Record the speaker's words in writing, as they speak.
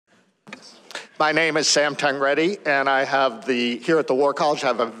My name is Sam Tangreddy, and I have here at the War College, I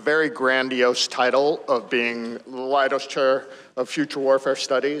have a very grandiose title of being Leidos Chair of Future Warfare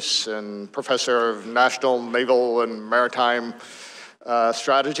Studies and Professor of National, Naval, and Maritime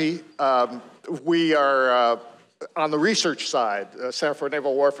Strategy. We are on the research side, Center for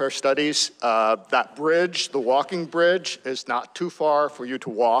Naval Warfare Studies. That bridge, the walking bridge, is not too far for you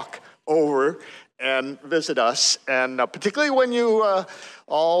to walk over and visit us, and particularly when you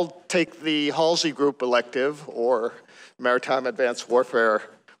all take the Halsey Group elective or Maritime Advanced Warfare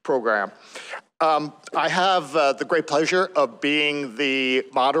program. I have the great pleasure of being the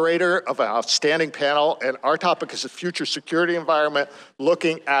moderator of an outstanding panel, and our topic is the future security environment,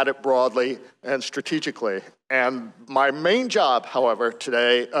 looking at it broadly and strategically. And my main job, however,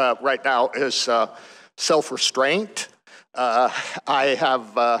 today, right now, is self-restraint. I've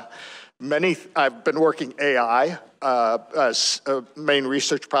been working AI as a main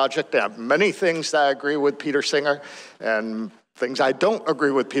research project. I have many things that I agree with Peter Singer and things I don't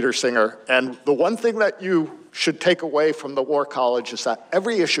agree with Peter Singer. And the one thing that you should take away from the War College is that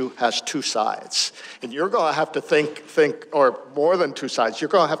every issue has two sides. And you're going to have to think, or more than two sides, you're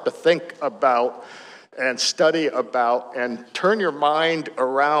going to have to think about and study about and turn your mind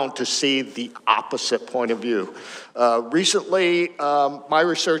around to see the opposite point of view. Recently, my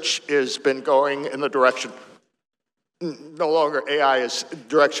research has been going in the direction, no longer AI, is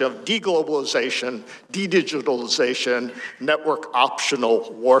direction of deglobalization, de-digitalization, network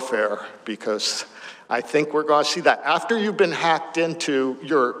optional warfare, because I think we're going to see that. After you've been hacked into,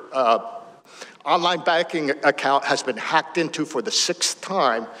 your online banking account has been hacked into for the 6th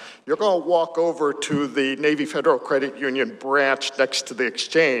time, you're going to walk over to the Navy Federal Credit Union branch next to the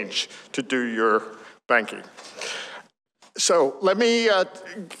exchange to do your banking. So let me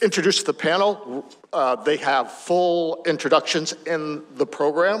introduce the panel. They have full introductions in the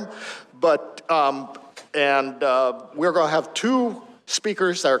program, but we're going to have 2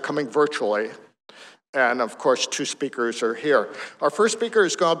 speakers that are coming virtually. And of course, 2 speakers are here. Our first speaker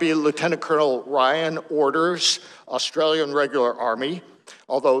is going to be Lieutenant Colonel Ryan Orders, Australian Regular Army,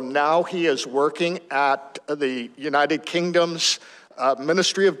 although now he is working at the United Kingdom's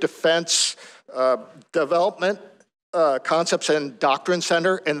Ministry of Defense Development Concepts and Doctrine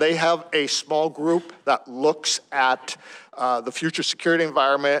Center, and they have a small group that looks at the future security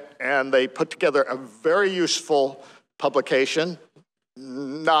environment, and they put together a very useful publication,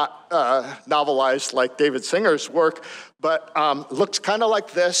 not novelized like David Singer's work, but looks kind of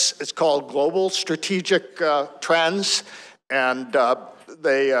like this. It's called Global Strategic Trends, and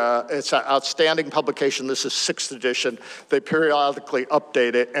it's an outstanding publication. This is 6th edition. They periodically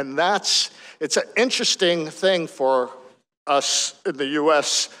update it, and it's an interesting thing for us in the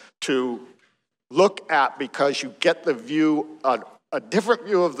U.S. to look at, because you get the view, a different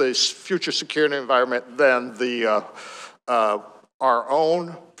view of this future security environment than our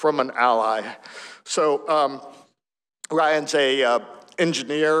own from an ally. So Ryan's a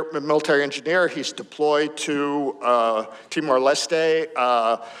engineer, a military engineer. He's deployed to Timor-Leste,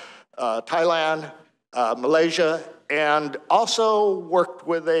 Thailand, Malaysia, and also worked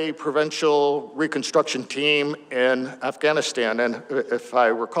with a provincial reconstruction team in Afghanistan. And if I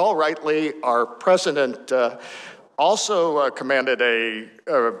recall rightly, our president also commanded a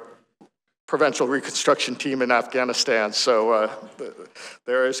provincial reconstruction team in Afghanistan. So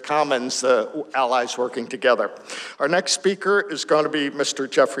there is commons, allies working together. Our next speaker is going to be Mr.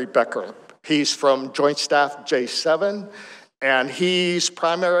 Jeffrey Becker. He's from Joint Staff J7, and he's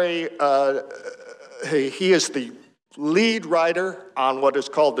he is the lead writer on what is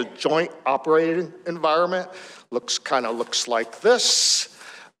called the Joint Operating Environment. Looks like this.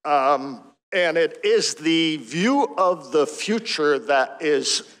 And it is the view of the future that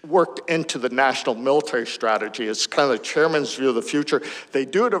is worked into the national military strategy. It's kind of the chairman's view of the future. They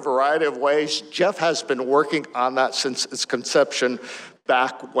do it a variety of ways. Jeff has been working on that since its conception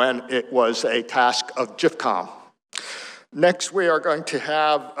back when it was a task of GIFCOM. Next, we are going to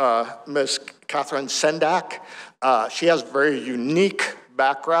have Ms. Catherine Sendak. She has a very unique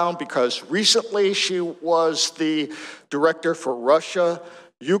background because recently she was the director for Russia,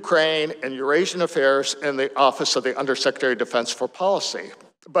 Ukraine, and Eurasian Affairs in the Office of the Undersecretary of Defense for Policy.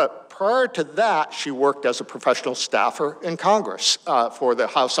 But prior to that, she worked as a professional staffer in Congress for the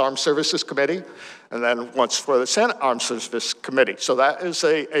House Armed Services Committee, and then once for the Senate Armed Services Committee. So that is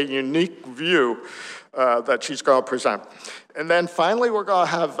a unique view that she's going to present. And then finally, we're going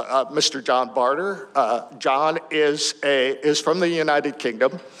to have Mr. John Barter. John is from the United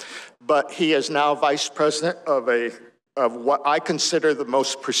Kingdom, but he is now vice president of what I consider the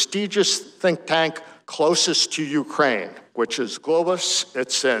most prestigious think tank closest to Ukraine, which is Globus.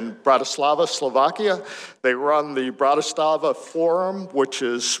 It's in Bratislava, Slovakia. They run the Bratislava Forum, which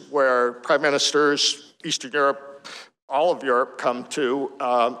is where prime ministers, Eastern Europe, all of Europe come to,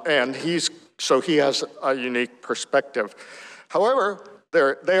 and he has a unique perspective. However,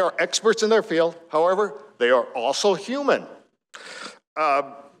 they are experts in their field. However, they are also human.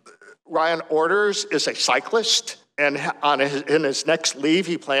 Ryan Orders is a cyclist, and in his next leave,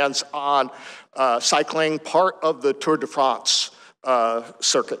 he plans on cycling part of the Tour de France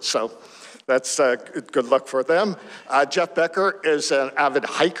circuit. So that's good luck for them. Jeff Becker is an avid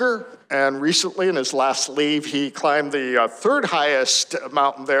hiker, and recently in his last leave, he climbed the third highest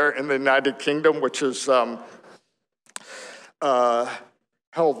mountain there in the United Kingdom, which is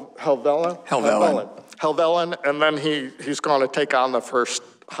Helvellyn, and then he's going to take on the first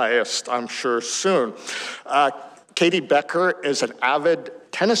highest, I'm sure, soon. Katie Becker is an avid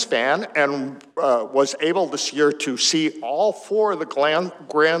tennis fan and was able this year to see all 4 of the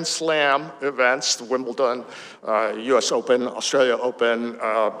Grand Slam events, the Wimbledon, US Open, Australia Open,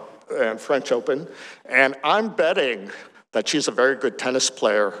 and French Open. And I'm betting that she's a very good tennis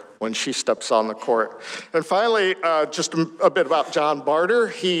player when she steps on the court. And finally, just a bit about John Barter.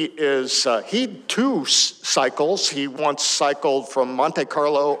 He too cycles. He once cycled from Monte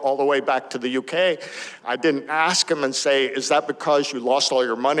Carlo all the way back to the UK. I didn't ask him and say, is that because you lost all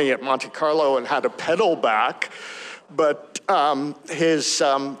your money at Monte Carlo and had to pedal back? But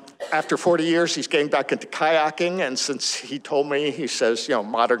after 40 years, he's getting back into kayaking, and since he told me, he says,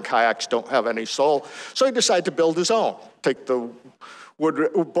 modern kayaks don't have any soul, so he decided to build his own, take the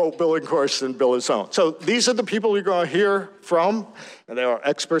boat building course and build his own. So these are the people you're going to hear from, and they are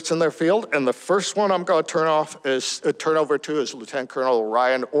experts in their field, and the first one I'm going to turn over to is Lieutenant Colonel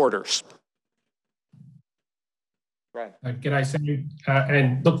Ryan Orders. Right. G'day, Sam.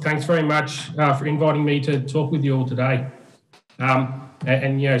 And look, thanks very much for inviting me to talk with you all today.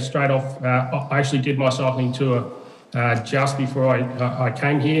 Straight off, I actually did my cycling tour just before I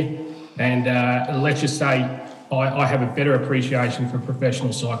came here. And let's just say I have a better appreciation for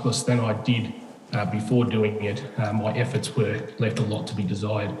professional cyclists than I did before doing it. My efforts were left a lot to be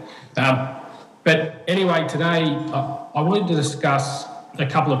desired. But anyway, today I wanted to discuss a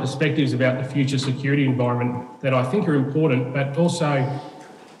couple of perspectives about the future security environment that I think are important, but also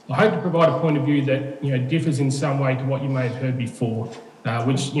I hope to provide a point of view that differs in some way to what you may have heard before,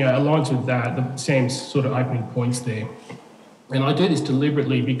 which aligns with Sam's sort of opening points there. And I do this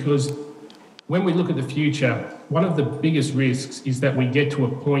deliberately because when we look at the future, one of the biggest risks is that we get to a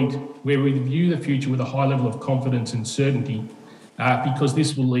point where we view the future with a high level of confidence and certainty, because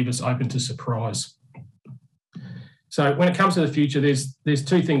this will leave us open to surprise. So when it comes to the future, there's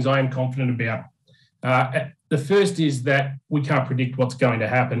 2 things I am confident about. The first is that we can't predict what's going to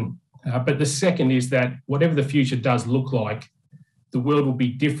happen. But the second is that whatever the future does look like, the world will be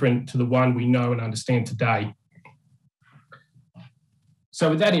different to the one we know and understand today. So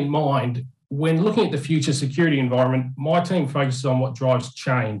with that in mind, when looking at the future security environment, my team focuses on what drives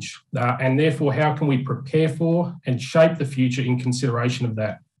change, and therefore how can we prepare for and shape the future in consideration of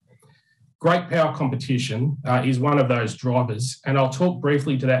that. Great power competition is one of those drivers, and I'll talk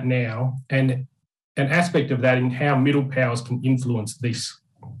briefly to that now, and an aspect of that in how middle powers can influence this.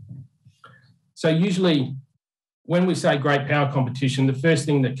 So usually when we say great power competition, the first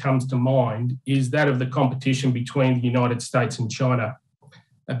thing that comes to mind is that of the competition between the United States and China.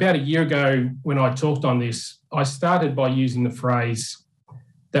 About a year ago, when I talked on this, I started by using the phrase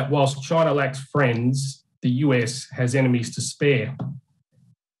that whilst China lacks friends, the US has enemies to spare.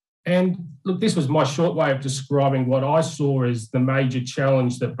 And look, this was my short way of describing what I saw as the major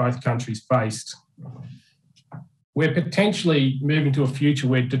challenge that both countries faced. We're potentially moving to a future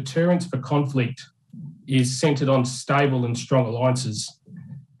where deterrence for conflict is centred on stable and strong alliances.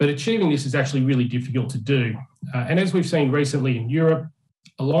 But achieving this is actually really difficult to do. And as we've seen recently in Europe,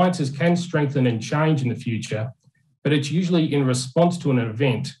 alliances can strengthen and change in the future, but it's usually in response to an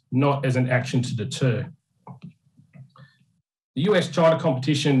event, not as an action to deter. The US-China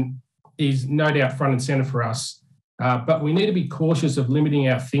competition is no doubt front and centre for us, but we need to be cautious of limiting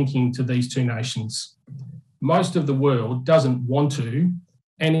our thinking to these 2 nations. Most of the world doesn't want to,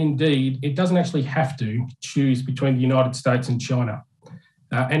 and indeed, it doesn't actually have to choose between the United States and China.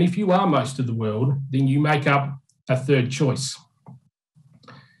 And if you are most of the world, then you make up a 3rd choice.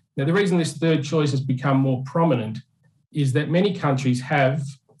 Now, the reason this 3rd choice has become more prominent is that many countries have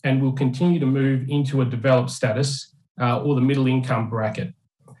and will continue to move into a developed status, or the middle income bracket.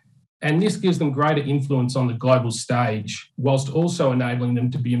 And this gives them greater influence on the global stage, whilst also enabling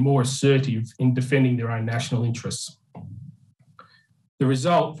them to be more assertive in defending their own national interests. The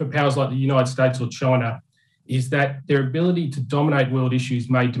result for powers like the United States or China is that their ability to dominate world issues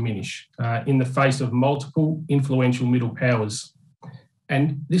may diminish in the face of multiple influential middle powers.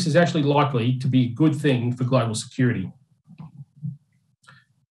 And this is actually likely to be a good thing for global security.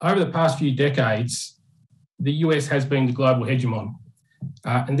 Over the past few decades, the US has been the global hegemon,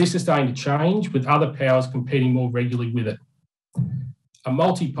 and this is starting to change with other powers competing more regularly with it. A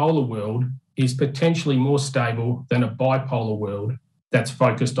multipolar world is potentially more stable than a bipolar world that's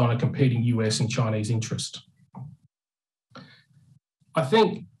focused on a competing US and Chinese interest. I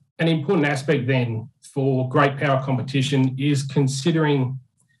think an important aspect then for great power competition is considering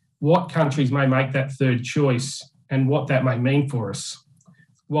what countries may make that third choice and what that may mean for us,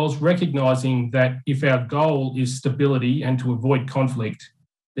 whilst recognising that if our goal is stability and to avoid conflict,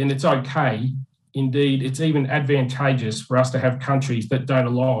 then it's okay. Indeed, it's even advantageous for us to have countries that don't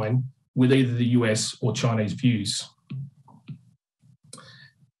align with either the US or Chinese views.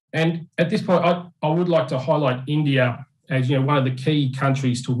 And at this point, I would like to highlight India as one of the key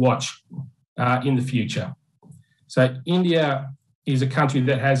countries to watch in the future. So India is a country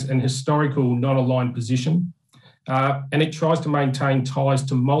that has an historical non-aligned position, and it tries to maintain ties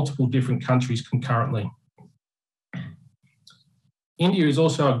to multiple different countries concurrently. India is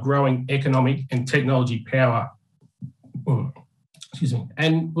also a growing economic and technology power,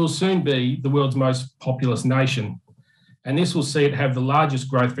 and will soon be the world's most populous nation. And this will see it have the largest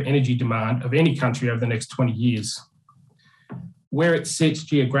growth for energy demand of any country over the next 20 years. Where it sits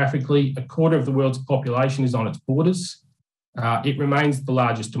geographically, a quarter of the world's population is on its borders. It remains the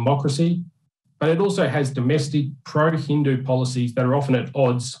largest democracy, but it also has domestic pro-Hindu policies that are often at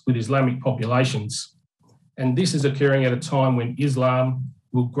odds with Islamic populations. And this is occurring at a time when Islam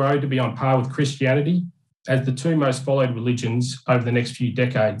will grow to be on par with Christianity as the two most followed religions over the next few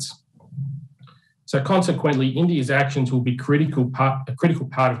decades. So consequently, India's actions will be a critical part of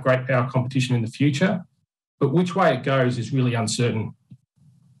great power competition in the future, but which way it goes is really uncertain.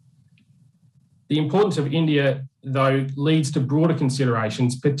 The importance of India, though, leads to broader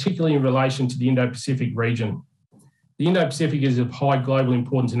considerations, particularly in relation to the Indo-Pacific region. The Indo-Pacific is of high global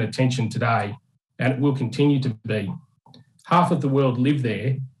importance and attention today, and it will continue to be. Half of the world live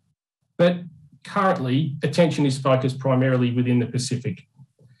there, but currently attention is focused primarily within the Pacific.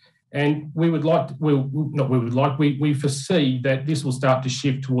 And we foresee that this will start to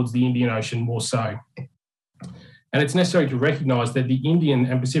shift towards the Indian Ocean more so. And it's necessary to recognise that the Indian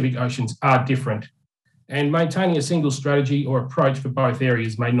and Pacific Oceans are different, and maintaining a single strategy or approach for both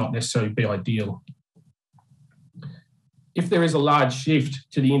areas may not necessarily be ideal. If there is a large shift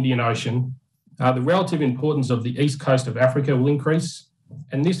to the Indian Ocean, the relative importance of the east coast of Africa will increase,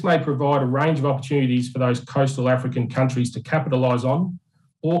 and this may provide a range of opportunities for those coastal African countries to capitalise on,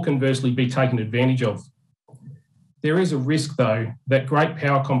 or conversely be taken advantage of. There is a risk, though, that great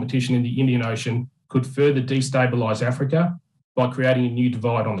power competition in the Indian Ocean could further destabilise Africa by creating a new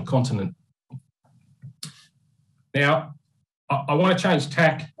divide on the continent. Now, I want to change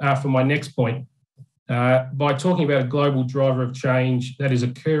tack for my next point by talking about a global driver of change that is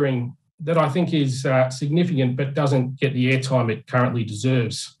occurring that I think is significant but doesn't get the airtime it currently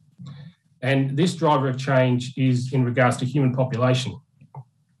deserves. And this driver of change is in regards to human population.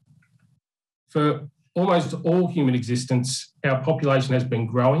 For almost all human existence, our population has been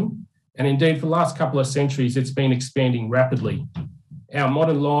growing, and indeed for the last couple of centuries, it's been expanding rapidly. Our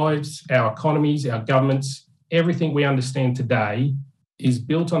modern lives, our economies, our governments, everything we understand today is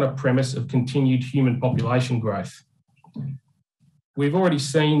built on a premise of continued human population growth. We've already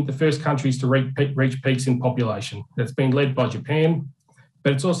seen the first countries to reach peaks in population. That's been led by Japan,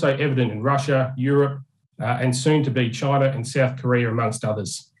 but it's also evident in Russia, Europe, and soon to be China and South Korea, amongst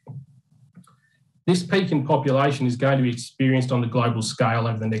others. This peak in population is going to be experienced on the global scale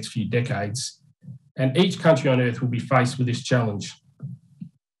over the next few decades, and each country on Earth will be faced with this challenge.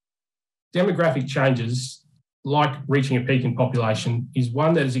 Demographic changes, like reaching a peak in population, is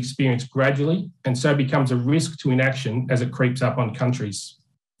one that is experienced gradually and so becomes a risk to inaction as it creeps up on countries.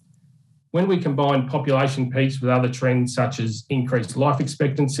 When we combine population peaks with other trends such as increased life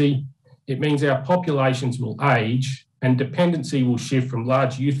expectancy, it means our populations will age and dependency will shift from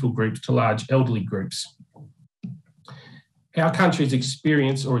large youthful groups to large elderly groups. How countries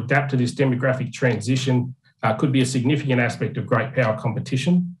experience or adapt to this demographic transition could be a significant aspect of great power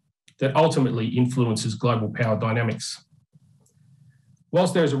competition that ultimately influences global power dynamics.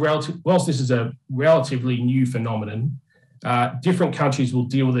 Whilst this is a relatively new phenomenon, different countries will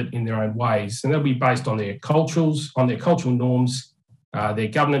deal with it in their own ways, and they'll be based on their cultural norms, their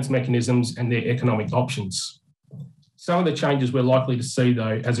governance mechanisms, and their economic options. Some of the changes we're likely to see,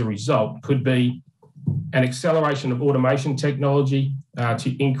 though, as a result, could be an acceleration of automation technology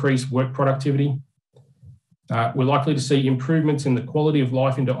to increase work productivity. We're likely to see improvements in the quality of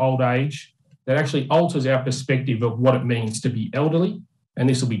life into old age that actually alters our perspective of what it means to be elderly, and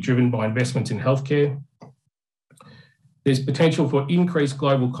this will be driven by investments in healthcare. There's potential for increased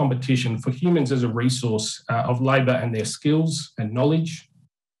global competition for humans as a resource of labour and their skills and knowledge.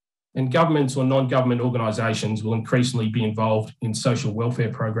 And governments or non-government organisations will increasingly be involved in social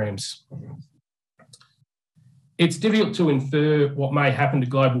welfare programs. It's difficult to infer what may happen to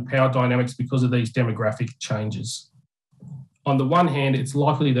global power dynamics because of these demographic changes. On the one hand, it's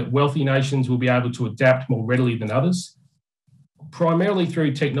likely that wealthy nations will be able to adapt more readily than others, primarily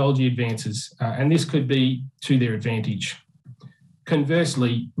through technology advances, and this could be to their advantage.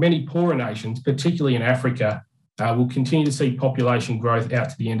 Conversely, many poorer nations, particularly in Africa, will continue to see population growth out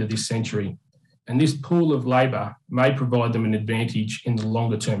to the end of this century, and this pool of labour may provide them an advantage in the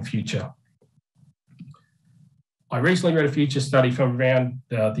longer-term future. I recently read a future study from around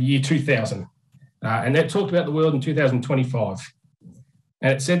the year 2000, and that talked about the world in 2025.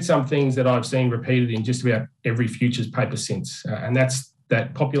 And it said some things that I've seen repeated in just about every futures paper since, and that's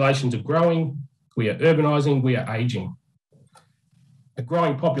that populations are growing, we are urbanising, we are ageing. A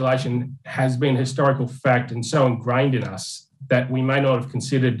growing population has been a historical fact and so ingrained in us that we may not have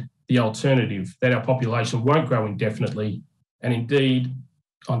considered the alternative, that our population won't grow indefinitely, and indeed,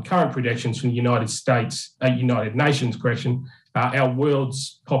 on current projections from the United Nations, our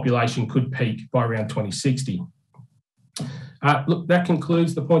world's population could peak by around 2060. Look, that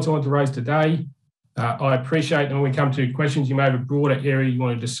concludes the points I want to raise today. I appreciate when we come to questions, you may have a broader area you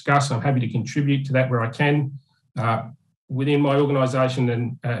want to discuss. I'm happy to contribute to that where I can. Within my organisation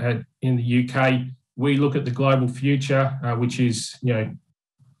and in the UK, we look at the global future, which is an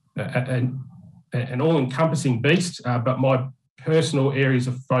all-encompassing beast, but my personal areas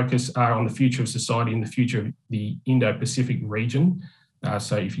of focus are on the future of society and the future of the Indo-Pacific region.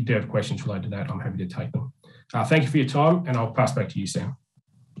 So if you do have questions related to that, I'm happy to take them. Thank you for your time, and I'll pass back to you, Sam.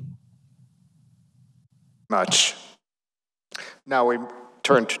 Much. Now we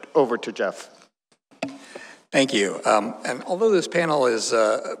turn over to Jeff. Thank you. And although this panel is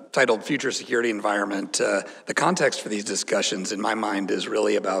titled Future Security Environment, the context for these discussions, in my mind, is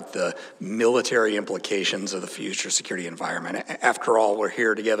really about the military implications of the future security environment. After all, we're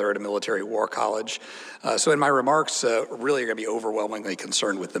here together at a military war college. So in my remarks, really are going to be overwhelmingly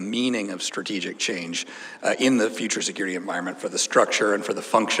concerned with the meaning of strategic change in the future security environment for the structure and for the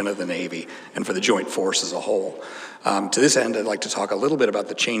function of the Navy and for the joint force as a whole. To this end, I'd like to talk a little bit about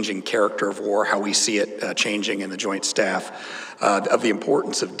the changing character of war, how we see it changing in the Joint Staff, of the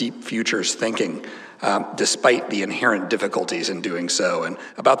importance of deep futures thinking, despite the inherent difficulties in doing so, and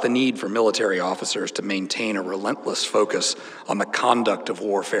about the need for military officers to maintain a relentless focus on the conduct of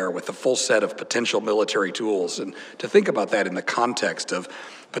warfare with a full set of potential military tools, and to think about that in the context of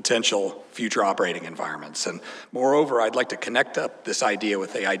potential future operating environments. And moreover, I'd like to connect up this idea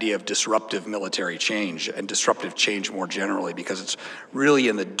with the idea of disruptive military change and disruptive change more generally, because it's really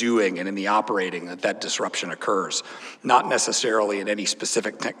in the doing and in the operating that disruption occurs, not necessarily in any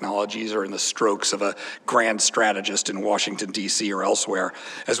specific technologies or in the strokes of a grand strategist in Washington, D.C. or elsewhere.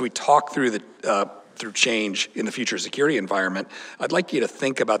 As we talk through through change in the future security environment, I'd like you to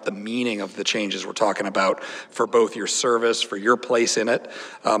think about the meaning of the changes we're talking about for both your service, for your place in it,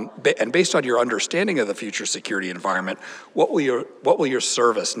 and based on your understanding of the future security environment, what will your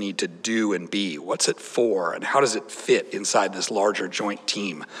service need to do and be? What's it for, and how does it fit inside this larger joint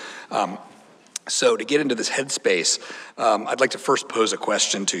team? So to get into this headspace, I'd like to first pose a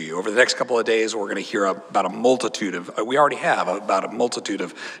question to you. Over the next couple of days, we're going to hear about a multitude of, we already have about a multitude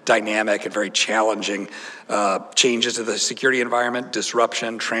of dynamic and very challenging changes to the security environment,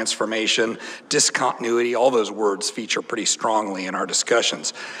 disruption, transformation, discontinuity. All those words feature pretty strongly in our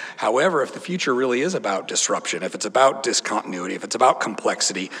discussions. However, if the future really is about disruption, if it's about discontinuity, if it's about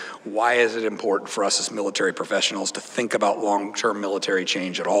complexity, why is it important for us as military professionals to think about long-term military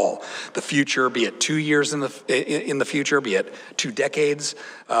change at all? The future, be it 2 years in the future, be it 2 decades,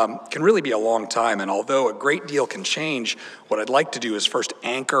 can really be a long time. And although a great deal can change, what I'd like to do is first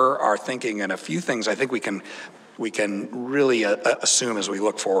anchor our thinking in a few things I think we can really assume as we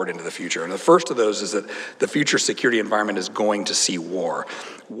look forward into the future. And the first of those is that the future security environment is going to see war.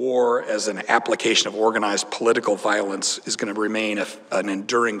 War as an application of organized political violence is going to remain an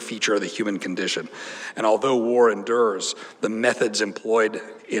enduring feature of the human condition. And although war endures, the methods employed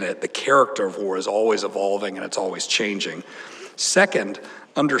in it, the character of war is always evolving and it's always changing. Second,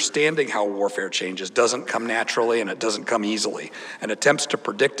 understanding how warfare changes doesn't come naturally and it doesn't come easily, and attempts to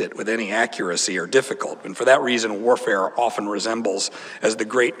predict it with any accuracy are difficult. And for that reason, warfare often resembles, as the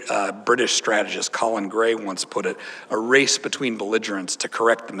great British strategist Colin Gray once put it, a race between belligerents to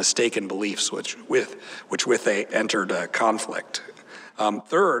correct the mistaken beliefs which they entered conflict.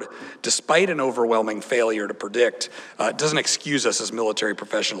 Third, despite an overwhelming failure to predict, it doesn't excuse us as military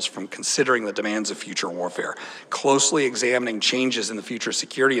professionals from considering the demands of future warfare. Closely examining changes in the future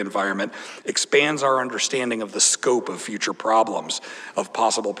security environment expands our understanding of the scope of future problems, of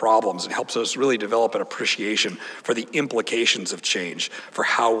possible problems, and helps us really develop an appreciation for the implications of change, for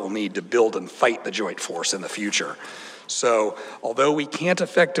how we'll need to build and fight the joint force in the future. So, although we can't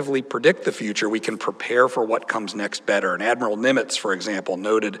effectively predict the future, we can prepare for what comes next better. And Admiral Nimitz, for example,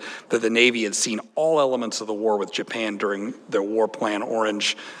 noted that the Navy had seen all elements of the war with Japan during their War Plan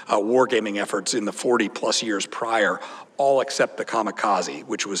Orange wargaming efforts in the 40-plus years prior, all except the kamikaze,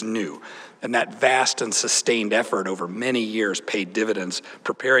 which was new. And that vast and sustained effort over many years paid dividends,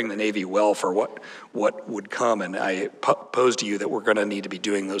 preparing the Navy well for what would come. And I pose to you that we're going to need to be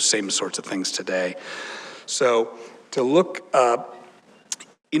doing those same sorts of things today. So, to look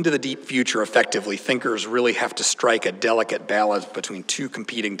into the deep future effectively, thinkers really have to strike a delicate balance between two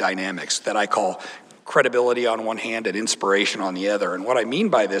competing dynamics that I call credibility on one hand and inspiration on the other. And what I mean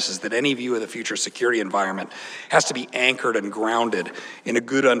by this is that any view of the future security environment has to be anchored and grounded in a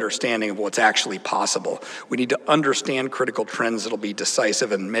good understanding of what's actually possible. We need to understand critical trends that'll be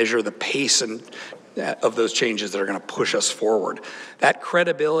decisive and measure the pace of those changes that are going to push us forward. That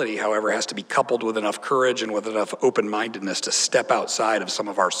credibility, however, has to be coupled with enough courage and with enough open-mindedness to step outside of some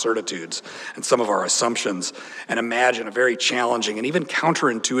of our certitudes and some of our assumptions and imagine a very challenging and even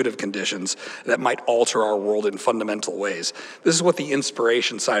counterintuitive conditions that might alter our world in fundamental ways. This is what the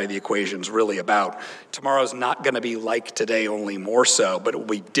inspiration side of the equation is really about. Tomorrow's not going to be like today, only more so, but it will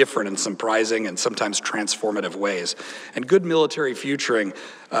be different in surprising and sometimes transformative ways. And good military futuring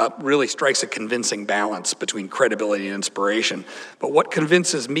really strikes a convincing balance between credibility and inspiration. But what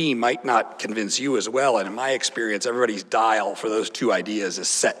convinces me might not convince you as well. And in my experience, everybody's dial for those two ideas is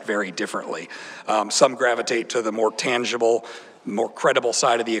set very differently. Some gravitate to the more tangible, more credible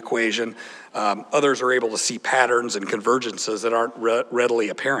side of the equation. Others are able to see patterns and convergences that aren't readily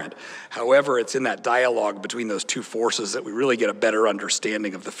apparent. However, it's in that dialogue between those two forces that we really get a better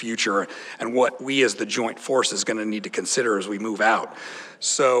understanding of the future and what we as the joint force is going to need to consider as we move out.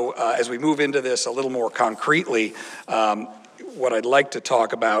 So as we move into this a little more concretely, what I'd like to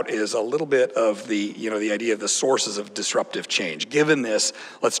talk about is a little bit of the idea of the sources of disruptive change. Given this,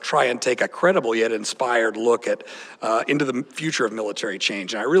 let's try and take a credible yet inspired look at into the future of military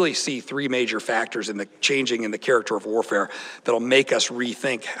change. And I really see three major factors in the changing in the character of warfare that'll make us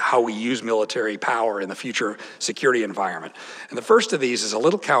rethink how we use military power in the future security environment. And the first of these is a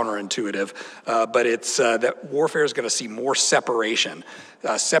little counterintuitive, but it's that warfare is going to see more separation.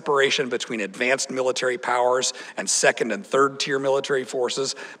 Separation between advanced military powers and second and third tier military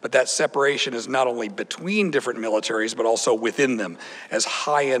forces, but that separation is not only between different militaries, but also within them, as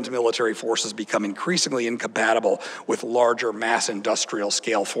high-end military forces become increasingly incompatible with larger mass industrial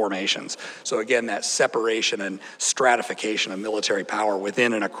scale formations. So again, that separation and stratification of military power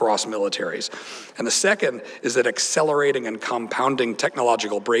within and across militaries. And the second is that accelerating and compounding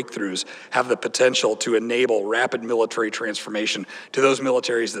technological breakthroughs have the potential to enable rapid military transformation to those militaries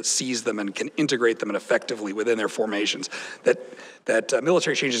that seize them and can integrate them effectively within their formations. That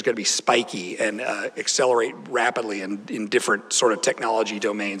military change is going to be spiky and accelerate rapidly in different sort of technology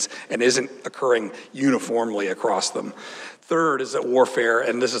domains and isn't occurring uniformly across them. Third is that warfare,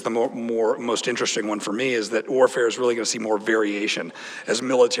 and this is the most interesting one for me, is that warfare is really going to see more variation as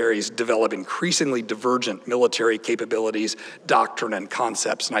militaries develop increasingly divergent military capabilities, doctrine, and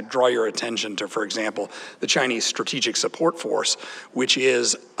concepts. And I draw your attention to, for example, the Chinese Strategic Support Force, which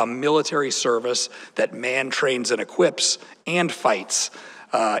is a military service that man trains and equips and fights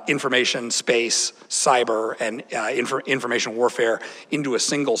information, space, cyber, and information warfare into a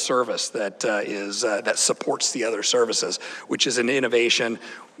single service that supports the other services, which is an innovation,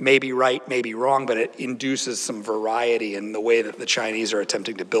 maybe right, maybe wrong, but it induces some variety in the way that the Chinese are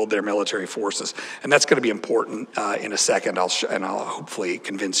attempting to build their military forces. And that's going to be important in a second, and I'll hopefully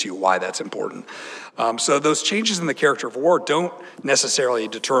convince you why that's important. So those changes in the character of war don't necessarily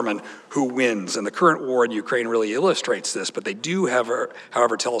determine who wins, and the current war in Ukraine really illustrates this, but they do, however,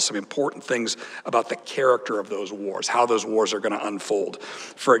 however, tell us some important things about the character of those wars, how those wars are going to unfold.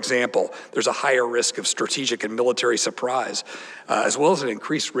 For example, there's a higher risk of strategic and military surprise, as well as an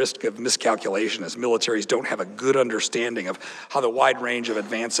increased risk of miscalculation, as militaries don't have a good understanding of how the wide range of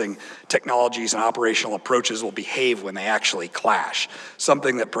advancing technologies and operational approaches will behave when they actually clash,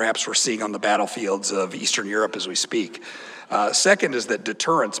 something that perhaps we're seeing on the battlefields of Eastern Europe as we speak. Second is that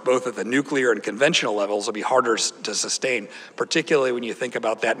deterrence, both at the nuclear and conventional levels, will be harder to sustain, particularly when you think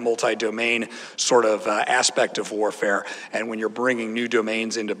about that multi-domain sort of aspect of warfare, and when you're bringing new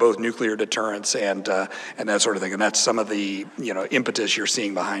domains into both nuclear deterrence and that sort of thing. And that's some of the impetus you're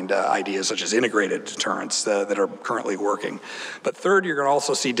seeing behind ideas such as integrated deterrence that are currently working. But third, you're going to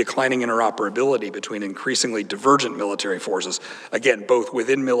also see declining interoperability between increasingly divergent military forces, again, both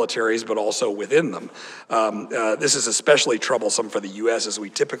within militaries but also within them. This is especially troublesome for the U.S. as we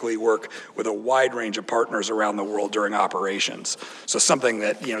typically work with a wide range of partners around the world during operations. So something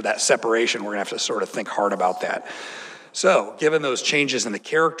that, that separation, we're gonna have to sort of think hard about that. So, given those changes in the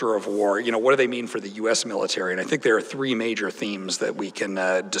character of war, what do they mean for the U.S. military? And I think there are three major themes that we can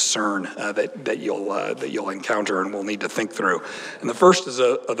discern that you'll encounter and we'll need to think through. And the first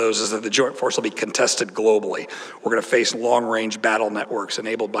of those is that the joint force will be contested globally. We're going to face long-range battle networks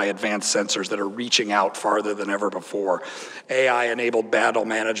enabled by advanced sensors that are reaching out farther than ever before. AI-enabled battle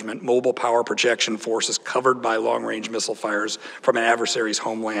management, mobile power projection forces covered by long-range missile fires from an adversary's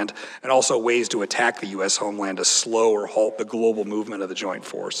homeland, and also ways to attack the U.S. homeland to slow or halt the global movement of the joint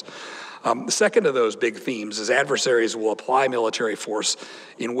force. The second of those big themes is adversaries will apply military force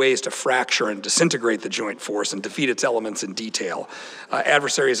in ways to fracture and disintegrate the joint force and defeat its elements in detail.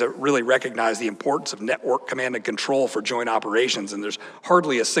 Adversaries really recognize the importance of network command and control for joint operations, and there's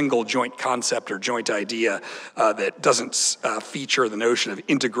hardly a single joint concept or joint idea that doesn't feature the notion of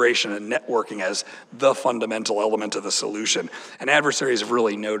integration and networking as the fundamental element of the solution. And adversaries have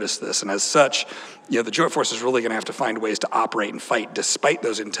really noticed this, and as such, the joint force is really going to have to find ways to operate and fight despite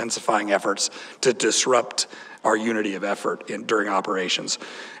those intensifying efforts to disrupt our unity of effort during operations.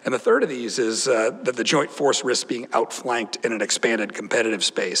 And the third of these is that the joint force risks being outflanked in an expanded competitive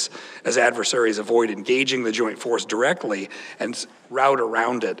space as adversaries avoid engaging the joint force directly and route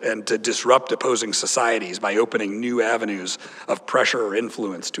around it and to disrupt opposing societies by opening new avenues of pressure or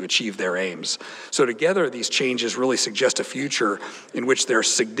influence to achieve their aims. So together, these changes really suggest a future in which there are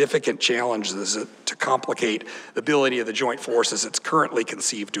significant challenges to complicate the ability of the joint force as it's currently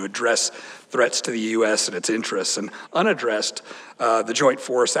conceived to address threats to the U.S. and its interests. And unaddressed, the joint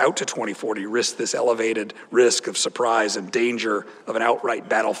force out to 2040 risks this elevated risk of surprise and danger of an outright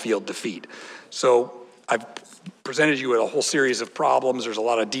battlefield defeat. So I've presented you with a whole series of problems. There's a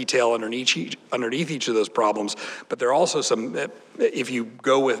lot of detail underneath each of those problems, but there are also some, if you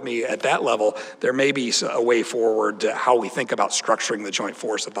go with me at that level, there may be a way forward to how we think about structuring the joint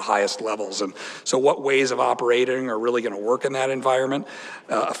force at the highest levels. And so what ways of operating are really going to work in that environment?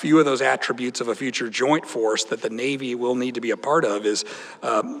 A few of those attributes of a future joint force that the Navy will need to be a part of is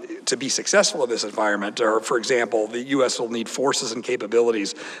to be successful in this environment, or for example, the U.S. will need forces and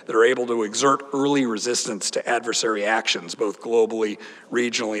capabilities that are able to exert early resistance to adversary actions, both globally,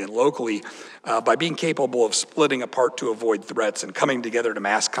 regionally, and locally, by being capable of splitting apart to avoid threats and coming together to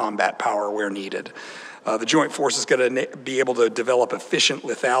mass combat power where needed. The joint force is going to be able to develop efficient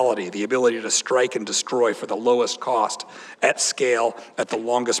lethality, the ability to strike and destroy for the lowest cost, at scale, at the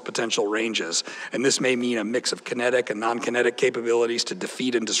longest potential ranges. And this may mean a mix of kinetic and non-kinetic capabilities to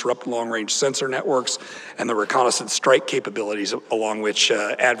defeat and disrupt long-range sensor networks, and the reconnaissance strike capabilities along which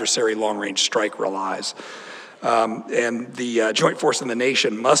adversary long-range strike relies. And the joint force in the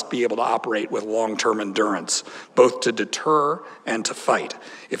nation must be able to operate with long-term endurance, both to deter and to fight.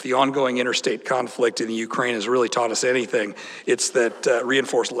 If the ongoing interstate conflict in the Ukraine has really taught us anything, it's that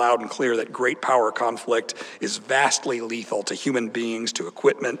reinforced loud and clear that great power conflict is vastly lethal to human beings, to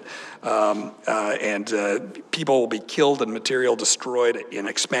equipment, and people will be killed and material destroyed and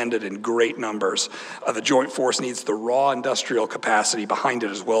expended in great numbers. The joint force needs the raw industrial capacity behind it,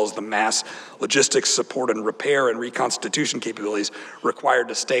 as well as the mass logistics support and repair and reconstitution capabilities required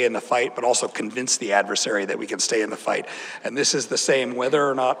to stay in the fight, but also convince the adversary that we can stay in the fight. And this is the same whether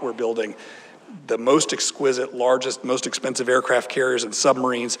or not we're building the most exquisite, largest, most expensive aircraft carriers and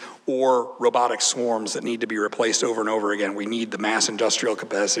submarines, or robotic swarms that need to be replaced over and over again. We need the mass industrial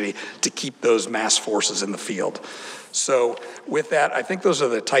capacity to keep those mass forces in the field. So with that, I think those are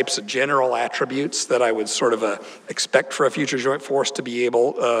the types of general attributes that I would sort of expect for a future joint force to be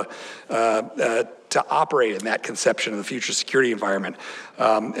able to operate in that conception of the future security environment.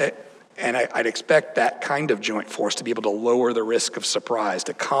 And I'd expect that kind of joint force to be able to lower the risk of surprise,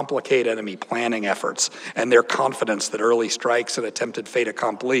 to complicate enemy planning efforts, and their confidence that early strikes and attempted fait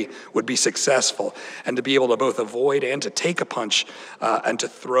accompli would be successful, and to be able to both avoid and to take a punch, and to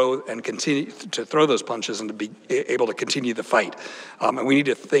throw and continue to throw those punches and to be able to continue the fight. And we need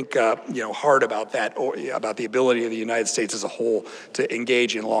to think hard about that, about the ability of the United States as a whole to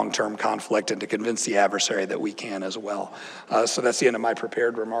engage in long-term conflict and to convince the adversary that we can as well. So that's the end of my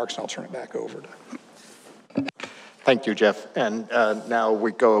prepared remarks, and I'll turn it back over to. Thank you, Jeff. And now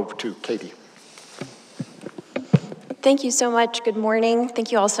we go to Katie. Thank you so much. Good morning.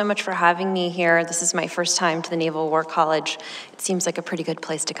 Thank you all so much for having me here. This is my first time to the Naval War College. It seems like a pretty good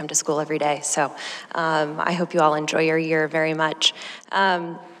place to come to school every day. So I hope you all enjoy your year very much.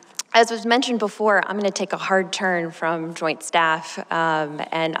 As was mentioned before, I'm going to take a hard turn from Joint Staff,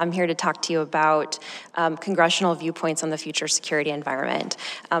 and I'm here to talk to you about congressional viewpoints on the future security environment.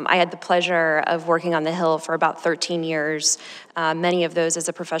 I had the pleasure of working on the Hill for about 13 years, many of those as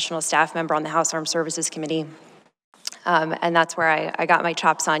a professional staff member on the House Armed Services Committee. And that's where I got my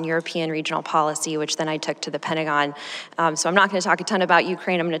chops on European regional policy, which then I took to the Pentagon. So I'm not going to talk a ton about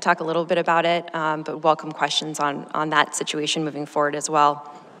Ukraine. I'm going to talk a little bit about it, but welcome questions on that situation moving forward as well.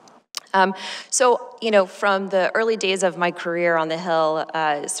 So, from the early days of my career on the Hill,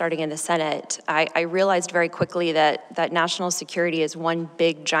 starting in the Senate, I realized very quickly that national security is one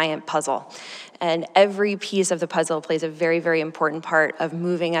big, giant puzzle. And every piece of the puzzle plays a very, very important part of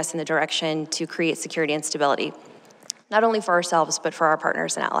moving us in the direction to create security and stability, not only for ourselves, but for our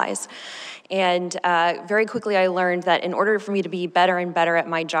partners and allies. And very quickly I learned that in order for me to be better and better at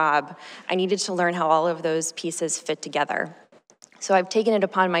my job, I needed to learn how all of those pieces fit together. So I've taken it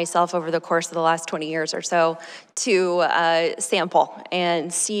upon myself over the course of the last 20 years or so to sample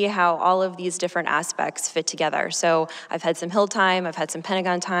and see how all of these different aspects fit together. So I've had some Hill time, I've had some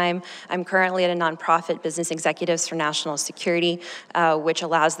Pentagon time. I'm currently at a nonprofit, Business Executives for National Security, which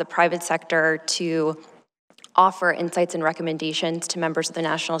allows the private sector to offer insights and recommendations to members of the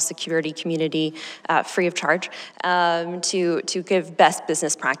national security community free of charge to give best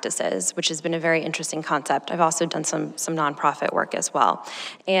business practices, which has been a very interesting concept. I've also done some nonprofit work as well.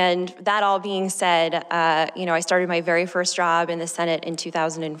 And that all being said, I started my very first job in the Senate in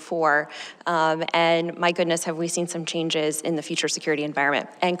 2004, and my goodness, have we seen some changes in the future security environment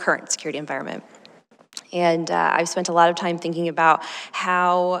and current security environment. And I've spent a lot of time thinking about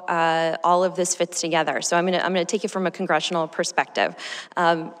how all of this fits together. So I'm gonna take it from a congressional perspective.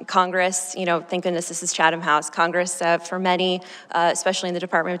 Congress, thank goodness this is Chatham House. Congress, for many, especially in the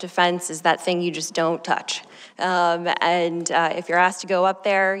Department of Defense, is that thing you just don't touch. And if you're asked to go up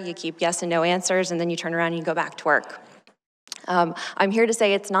there, you keep yes and no answers, and then you turn around and you go back to work. I'm here to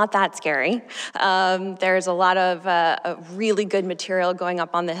say it's not that scary. There's a lot of really good material going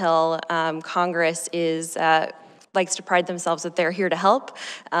up on the Hill. Congress likes to pride themselves that they're here to help.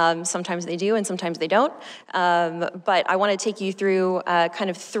 Sometimes they do and sometimes they don't. But I want to take you through kind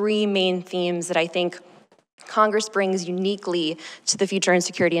of three main themes that I think Congress brings uniquely to the future and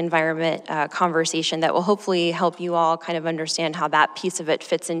security environment conversation that will hopefully help you all kind of understand how that piece of it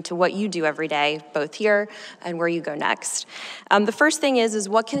fits into what you do every day, both here and where you go next. The first thing is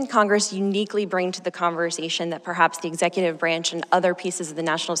what can Congress uniquely bring to the conversation that perhaps the executive branch and other pieces of the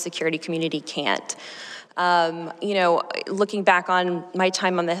national security community can't? Looking back on my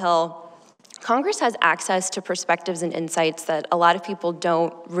time on the Hill, Congress has access to perspectives and insights that a lot of people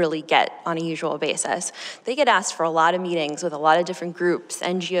don't really get on a usual basis. They get asked for a lot of meetings with a lot of different groups,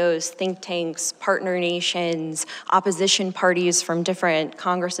 NGOs, think tanks, partner nations, opposition parties from different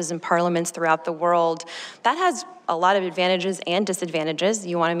congresses and parliaments throughout the world. That has a lot of advantages and disadvantages.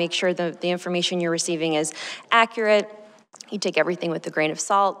 You want to make sure that the information you're receiving is accurate. You take everything with a grain of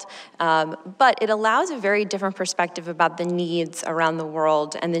salt, but it allows a very different perspective about the needs around the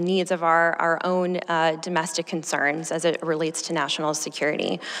world and the needs of our own domestic concerns as it relates to national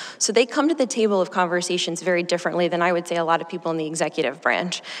security. So they come to the table of conversations very differently than I would say a lot of people in the executive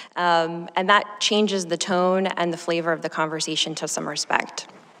branch. And that changes the tone and the flavor of the conversation to some respect.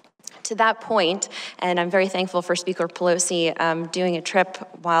 To that point, and I'm very thankful for Speaker Pelosi doing a trip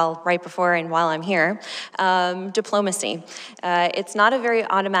right before and while I'm here, diplomacy. It's not a very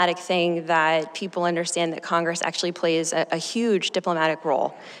automatic thing that people understand that Congress actually plays a huge diplomatic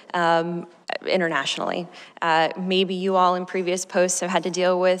role internationally. Maybe you all in previous posts have had to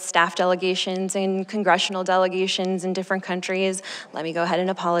deal with staff delegations and congressional delegations in different countries. Let me go ahead and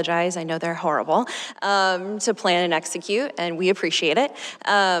apologize. I know they're horrible to plan and execute, and we appreciate it.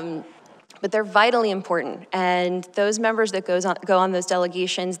 but they're vitally important. And those members that go on those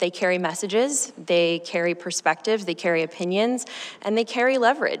delegations, they carry messages, they carry perspectives, they carry opinions, and they carry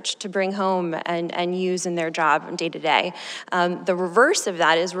leverage to bring home and use in their job day to day. The reverse of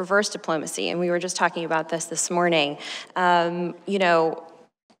that is reverse diplomacy, and we were just talking about this morning.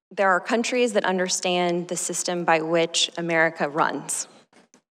 There are countries that understand the system by which America runs,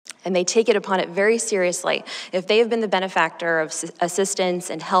 and they take it upon it very seriously. If they have been the benefactor of assistance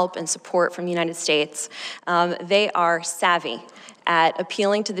and help and support from the United States, they are savvy at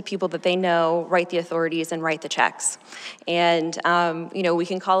appealing to the people that they know, write the authorities, and write the checks. And, we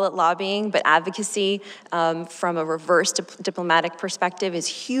can call it lobbying, but advocacy from a reverse diplomatic perspective is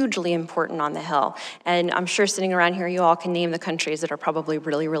hugely important on the Hill. And I'm sure sitting around here, you all can name the countries that are probably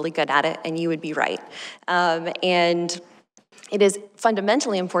really, really good at it, and you would be right. And it is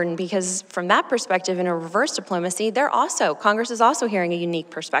fundamentally important because from that perspective, in a reverse diplomacy, Congress is also hearing a unique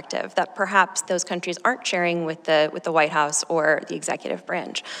perspective that perhaps those countries aren't sharing with the White House or the executive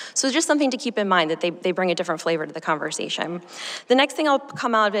branch. So just something to keep in mind, that they bring a different flavor to the conversation. The next thing I'll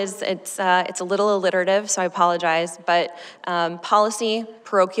come out is, it's a little alliterative, so I apologize, but policy,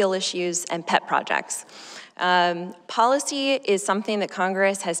 parochial issues, and pet projects. Policy is something that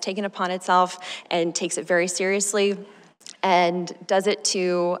Congress has taken upon itself and takes it very seriously, and does it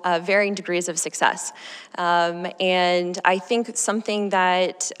to varying degrees of success. And I think something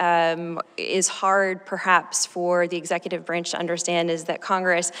that is hard perhaps for the executive branch to understand is that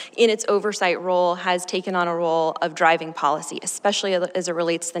Congress, in its oversight role, has taken on a role of driving policy, especially as it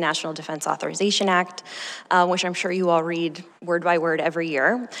relates to the National Defense Authorization Act, which I'm sure you all read word by word every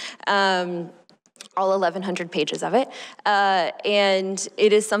year. All 1,100 pages of it. And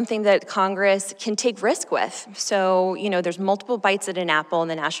it is something that Congress can take risk with. So, there's multiple bites at an apple in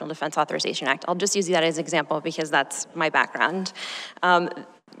the National Defense Authorization Act. I'll just use that as an example because that's my background.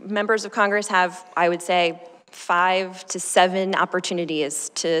 Members of Congress have, I would say, 5 to 7 opportunities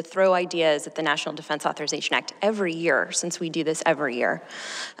to throw ideas at the National Defense Authorization Act every year, since we do this every year.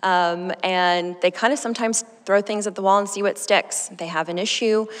 And they kind of sometimes throw things at the wall and see what sticks. They have an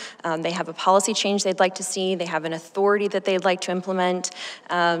issue, they have a policy change they'd like to see, they have an authority that they'd like to implement,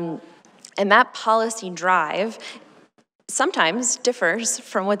 and that policy drive sometimes differs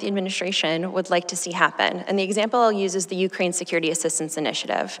from what the administration would like to see happen. And the example I'll use is the Ukraine Security Assistance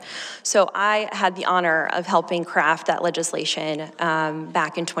Initiative. So I had the honor of helping craft that legislation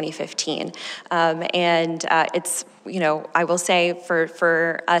back in 2015. It's, I will say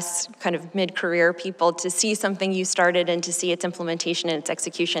for us kind of mid-career people, to see something you started and to see its implementation and its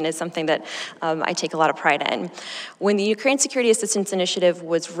execution is something that I take a lot of pride in. When the Ukraine Security Assistance Initiative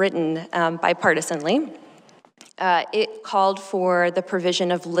was written bipartisanly, it called for the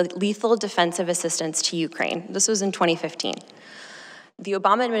provision of lethal defensive assistance to Ukraine. This was in 2015. The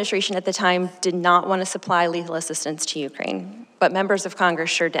Obama administration at the time did not want to supply lethal assistance to Ukraine, but members of Congress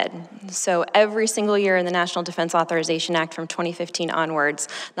sure did. So every single year in the National Defense Authorization Act from 2015 onwards,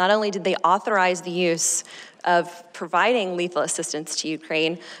 not only did they authorize the use of providing lethal assistance to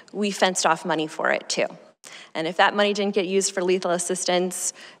Ukraine, we fenced off money for it too. And if that money didn't get used for lethal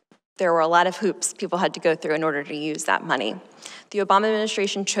assistance, there were a lot of hoops people had to go through in order to use that money. The Obama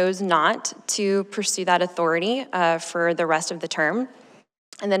administration chose not to pursue that authority for the rest of the term.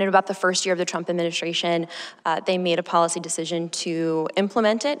 And then in about the first year of the Trump administration, they made a policy decision to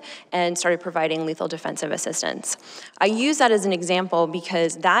implement it and started providing lethal defensive assistance. I use that as an example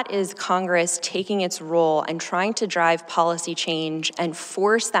because that is Congress taking its role and trying to drive policy change and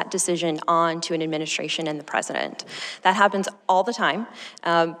force that decision on to an administration and the president. That happens all the time,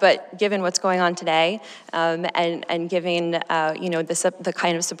 but given what's going on today and given the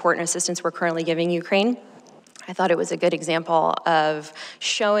kind of support and assistance we're currently giving Ukraine, I thought it was a good example of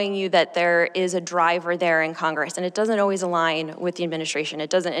showing you that there is a driver there in Congress, and it doesn't always align with the administration. It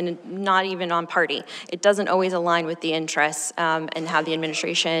doesn't, and not even on party. It doesn't always align with the interests and how the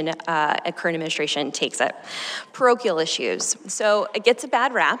administration, current administration takes it. Parochial issues. So it gets a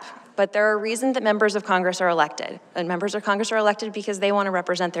bad rap, but there are reasons that members of Congress are elected. And members of Congress are elected because they want to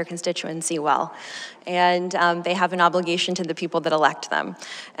represent their constituency well. And they have an obligation to the people that elect them.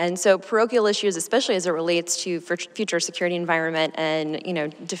 And so parochial issues, especially as it relates to future security environment and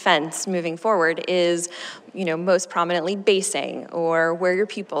defense moving forward, is most prominently basing, or where your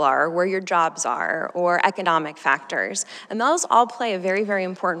people are, where your jobs are, or economic factors. And those all play a very, very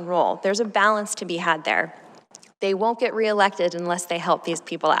important role. There's a balance to be had there. They won't get reelected unless they help these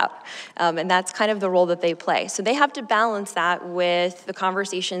people out. And that's kind of the role that they play. So they have to balance that with the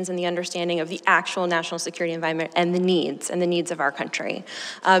conversations and the understanding of the actual national security environment and the needs of our country.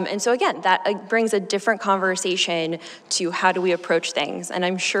 And so again, that brings a different conversation to how do we approach things. And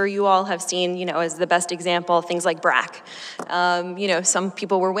I'm sure you all have seen, as the best example, things like BRAC. Some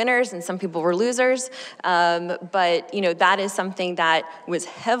people were winners and some people were losers. But that is something that was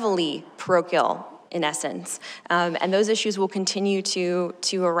heavily parochial in essence. And those issues will continue to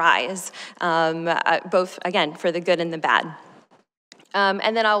arise, both, again, for the good and the bad.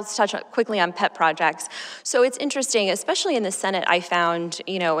 And then I'll touch quickly on pet projects. So it's interesting, especially in the Senate, I found,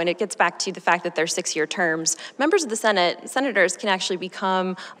 and it gets back to the fact that they're 6-year terms, members of the Senate, senators can actually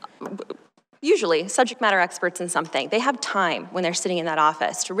become usually subject matter experts in something. They have time when they're sitting in that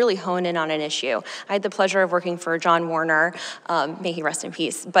office to really hone in on an issue. I had the pleasure of working for John Warner, may he rest in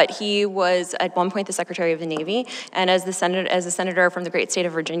peace, but he was at one point the Secretary of the Navy, and as a senator from the great state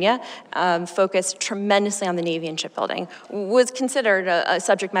of Virginia, focused tremendously on the Navy and shipbuilding, was considered a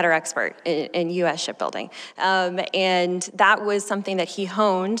subject matter expert in U.S. shipbuilding. And that was something that he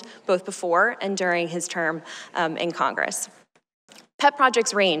honed both before and during his term in Congress. Pet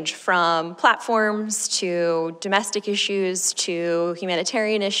projects range from platforms to domestic issues to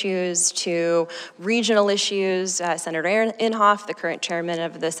humanitarian issues to regional issues. Senator Inhofe, the current chairman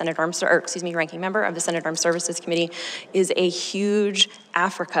of the ranking member of the Senate Armed Services Committee, is a huge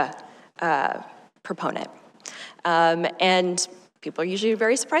Africa proponent. And people are usually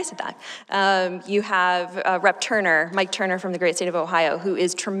very surprised at that. You have Rep. Mike Turner from the great state of Ohio, who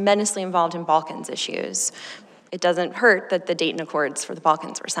is tremendously involved in Balkans issues. It doesn't hurt that the Dayton Accords for the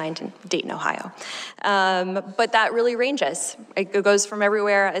Balkans were signed in Dayton, Ohio. But that really ranges. It goes from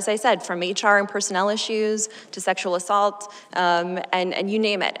everywhere, as I said, from HR and personnel issues to sexual assault, and you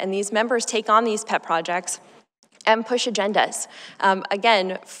name it. And these members take on these pet projects and push agendas.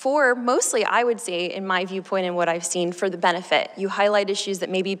 Again, for mostly, I would say, in my viewpoint and what I've seen, for the benefit. You highlight issues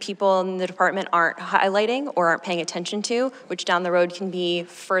that maybe people in the department aren't highlighting or aren't paying attention to, which down the road can be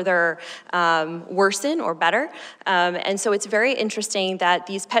further worsen or better. And so it's very interesting that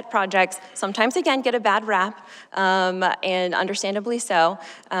these pet projects sometimes, again, get a bad rap, and understandably so,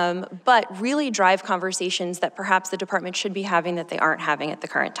 but really drive conversations that perhaps the department should be having that they aren't having at the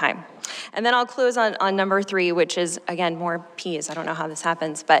current time. And then I'll close on number 3, which is, again, more P's. I don't know how this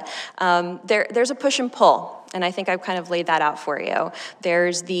happens, but there's a push and pull, and I think I've kind of laid that out for you.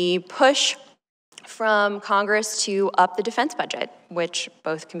 There's the push from Congress to up the defense budget, which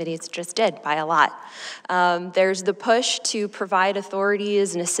both committees just did by a lot. There's the push to provide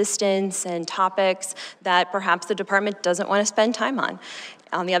authorities and assistance and topics that perhaps the department doesn't want to spend time on.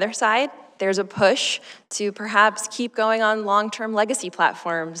 On the other side, there's a push to perhaps keep going on long-term legacy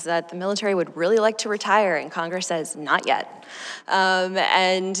platforms that the military would really like to retire, and Congress says, not yet.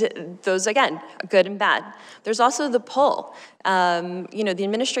 And those, again, good and bad. There's also the pull. The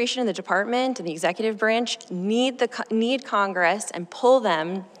administration and the department and the executive branch need Congress and pull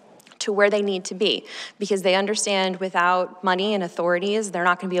them to where they need to be, because they understand without money and authorities, they're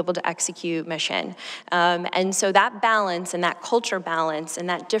not going to be able to execute mission. And so that balance and that culture balance and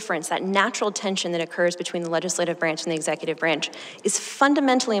that difference, that natural tension that occurs between the legislative branch and the executive branch is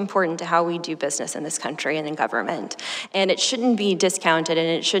fundamentally important to how we do business in this country and in government. And it shouldn't be discounted and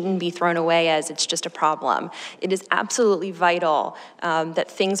it shouldn't be thrown away as it's just a problem. It is absolutely vital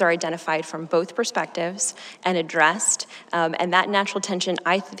that things are identified from both perspectives and addressed. And that natural tension,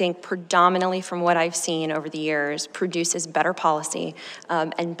 I think, predominantly from what I've seen over the years, produces better policy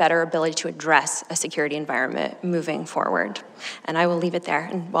and better ability to address a security environment moving forward. And I will leave it there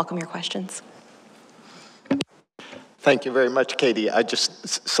and welcome your questions. Thank you very much, Katie.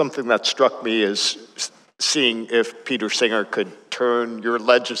 Something that struck me is seeing if Peter Singer could turn your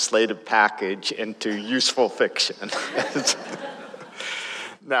legislative package into useful fiction.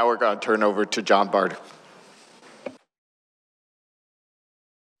 Now we're going to turn over to John Barter.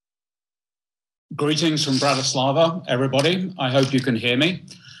 Greetings from Bratislava, everybody. I hope you can hear me.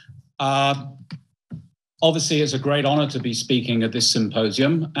 Obviously, it's a great honor to be speaking at this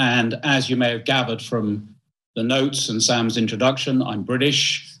symposium. And as you may have gathered from the notes and Sam's introduction, I'm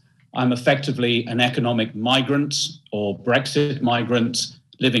British. I'm effectively an economic migrant or Brexit migrant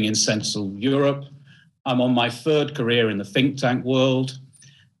living in Central Europe. I'm on my 3rd career in the think tank world.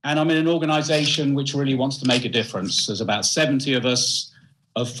 And I'm in an organization which really wants to make a difference. There's about 70 of us,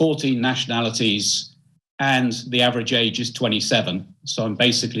 of 14 nationalities, and the average age is 27. So I'm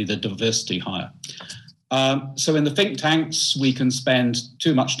basically the diversity hire. So in the think tanks, we can spend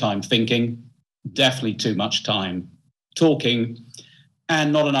too much time thinking, definitely too much time talking,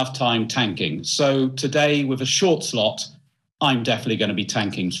 and not enough time tanking. So today, with a short slot, I'm definitely going to be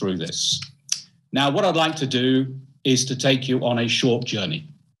tanking through this. Now, what I'd like to do is to take you on a short journey.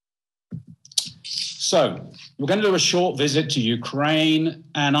 So we're going to do a short visit to Ukraine,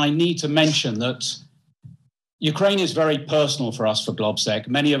 and I need to mention that Ukraine is very personal for us for GlobSec.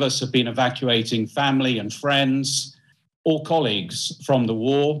 Many of us have been evacuating family and friends or colleagues from the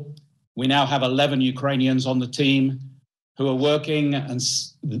war. We now have 11 Ukrainians on the team who are working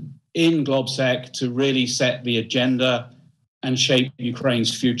in GlobSec to really set the agenda and shape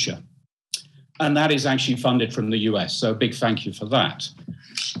Ukraine's future. And that is actually funded from the US, so a big thank you for that.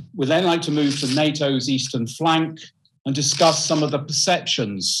 We'd then like to move to NATO's eastern flank and discuss some of the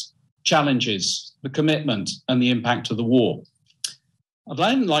perceptions, challenges, the commitment, and the impact of the war. I'd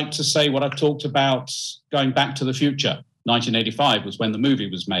then like to say what I've talked about going back to the future. 1985 was when the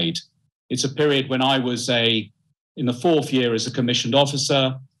movie was made. It's a period when I was in the fourth year as a commissioned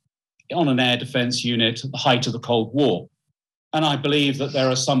officer on an air defense unit at the height of the Cold War. And I believe that there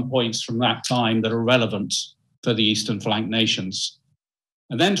are some points from that time that are relevant for the eastern flank nations.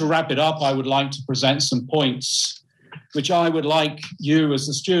 And then to wrap it up, I would like to present some points which I would like you as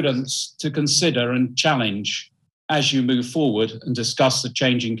the students to consider and challenge as you move forward and discuss the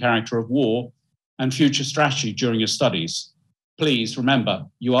changing character of war and future strategy during your studies. Please remember,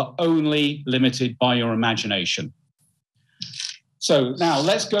 you are only limited by your imagination. So now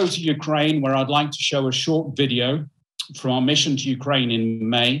let's go to Ukraine, where I'd like to show a short video from our mission to Ukraine in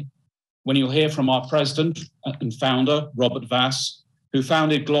May, when you'll hear from our president and founder, Robert Vass, who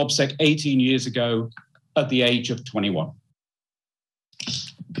founded GlobSec 18 years ago at the age of 21.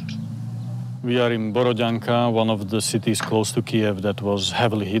 We are in Borodyanka, one of the cities close to Kiev that was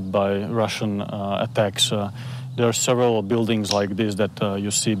heavily hit by Russian attacks. There are several buildings like this that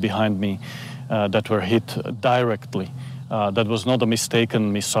you see behind me that were hit directly. That was not a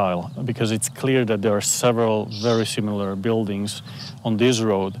mistaken missile, because it's clear that there are several very similar buildings on this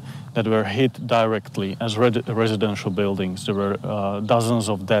road that were hit directly as residential buildings. There were dozens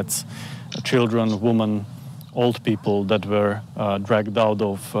of deaths, children, women, old people that were dragged out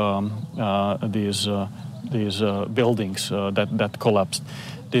of these buildings that collapsed.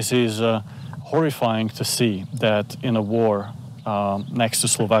 This is horrifying to see that in a war next to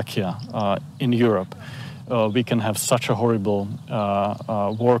Slovakia in Europe, we can have such a horrible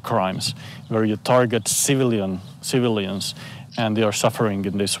war crimes where you target civilians and they are suffering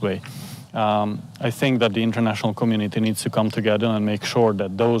in this way. I think that the international community needs to come together and make sure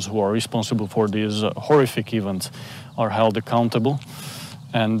that those who are responsible for these horrific events are held accountable,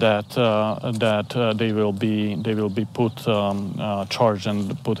 and that they will be put charged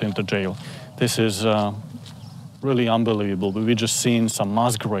and put into jail. This is really unbelievable. We just seen some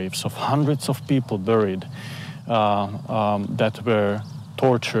mass graves of hundreds of people buried that were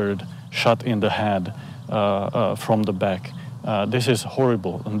tortured, shot in the head from the back. This is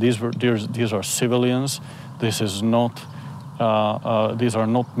horrible, and these are civilians. These are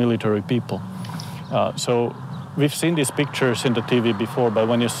not military people. So we've seen these pictures in the TV before, but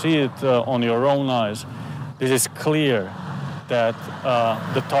when you see it on your own eyes, this is clear that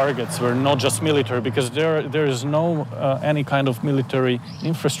the targets were not just military, because there is no any kind of military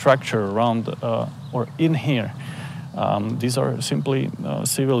infrastructure around or in here. These are simply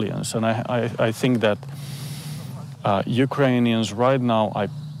civilians, and I think that Ukrainians right now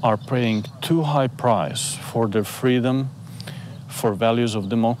are paying too high price for their freedom, for values of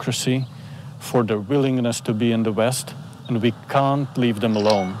democracy, for their willingness to be in the West, and we can't leave them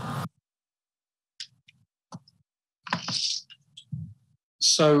alone.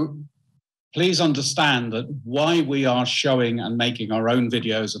 So please understand that why we are showing and making our own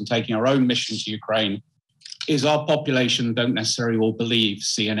videos and taking our own mission to Ukraine is our population don't necessarily all believe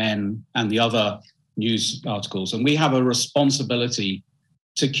CNN and the other news articles. And we have a responsibility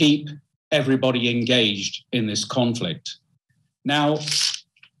to keep everybody engaged in this conflict. Now,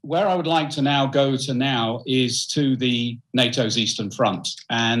 where I would like to now go to now is to the NATO's Eastern Front.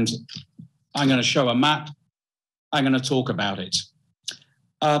 And I'm going to show a map. I'm going to talk about it.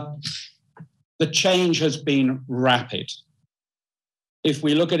 The change has been rapid. If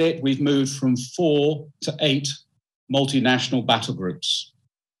we look at it, we've moved from 4 to 8 multinational battle groups.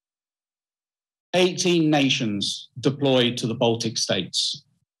 18 nations deployed to the Baltic states.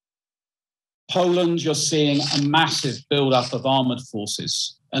 Poland, you're seeing a massive buildup of armored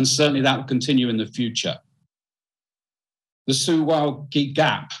forces, and certainly that will continue in the future. The Suwałki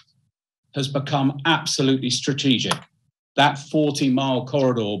Gap has become absolutely strategic. That 40-mile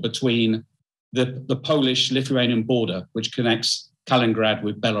corridor between the Polish-Lithuanian border, which connects Kaliningrad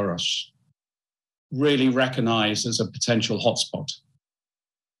with Belarus, really recognized as a potential hotspot.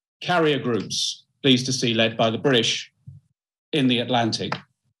 carrier groups, pleased to see, led by the British in the Atlantic.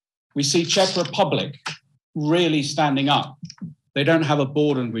 We see Czech Republic really standing up. They don't have a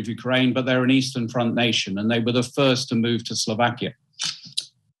border with Ukraine, but they're an Eastern Front nation, and they were the first to move to Slovakia.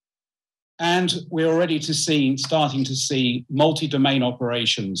 And we're already starting to see multi-domain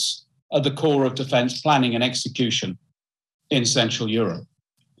operations at the core of defense planning and execution in Central Europe.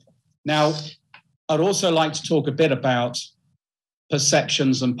 Now, I'd also like to talk a bit about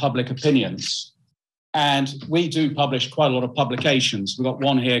perceptions and public opinions. And we do publish quite a lot of publications. We've got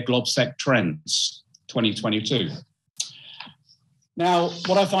one here, GlobSec Trends 2022. Now,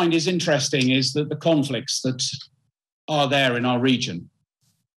 what I find is interesting is that the conflicts that are there in our region,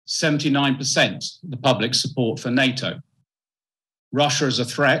 79% the public support for NATO. Russia as a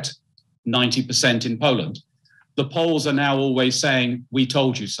threat, 90% in Poland. The Poles are now always saying, we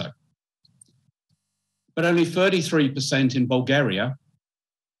told you so. But only 33% in Bulgaria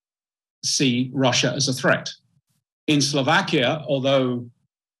see Russia as a threat. In Slovakia, although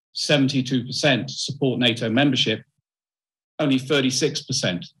 72% support NATO membership, only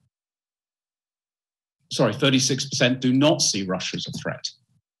 36% do not see Russia as a threat.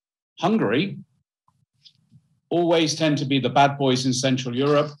 Hungary always tend to be the bad boys in Central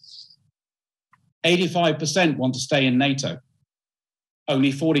Europe. 85% want to stay in NATO.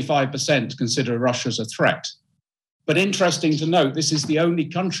 Only 45% consider Russia as a threat. But interesting to note, this is the only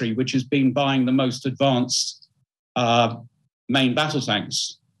country which has been buying the most advanced main battle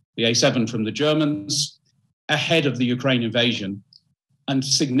tanks, the A7 from the Germans, ahead of the Ukraine invasion, and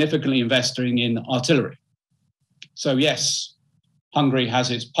significantly investing in artillery. So yes, Hungary has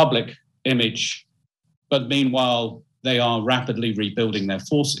its public image, but meanwhile, they are rapidly rebuilding their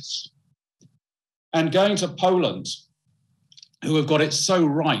forces. And going to Poland, who have got it so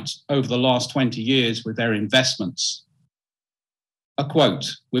right over the last 20 years with their investments. A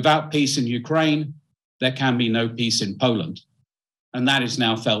quote, "Without peace in Ukraine, there can be no peace in Poland." And that is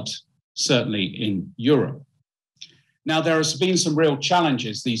now felt certainly in Europe. Now, there has been some real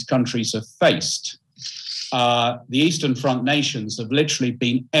challenges these countries have faced. The Eastern Front nations have literally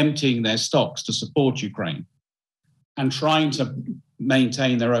been emptying their stocks to support Ukraine and trying to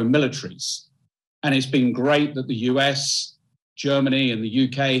maintain their own militaries. And it's been great that the US, Germany and the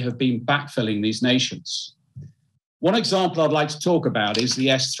UK have been backfilling these nations. One example I'd like to talk about is the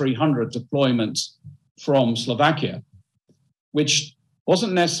S-300 deployment from Slovakia, which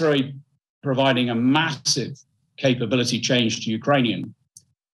wasn't necessarily providing a massive capability change to Ukrainian,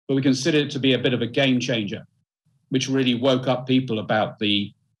 but we consider it to be a bit of a game changer, which really woke up people about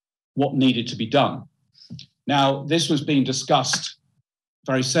what needed to be done. Now, this was being discussed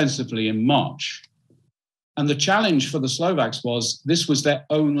very sensibly in March. And the challenge for the Slovaks was this was their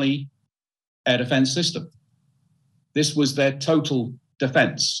only air defense system. This was their total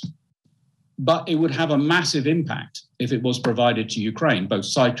defense. But it would have a massive impact if it was provided to Ukraine, both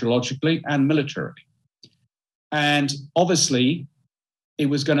psychologically and militarily. And obviously, it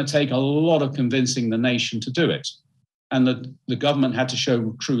was going to take a lot of convincing the nation to do it. And the government had to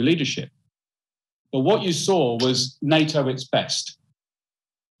show true leadership. But what you saw was NATO at its best.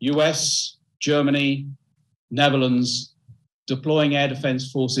 US, Germany, Netherlands deploying air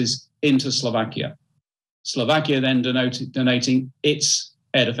defense forces into Slovakia. Slovakia then donating its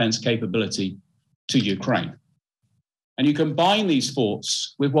air defense capability to Ukraine. And you combine these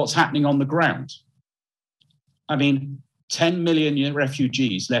thoughts with what's happening on the ground. I mean, 10 million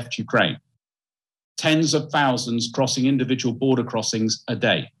refugees left Ukraine. Tens of thousands crossing individual border crossings a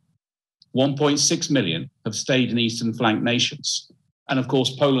day. 1.6 million have stayed in Eastern flank nations. And of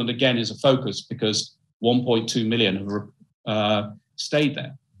course, Poland again is a focus because 1.2 million have stayed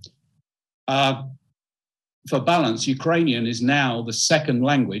there. For balance, Ukrainian is now the second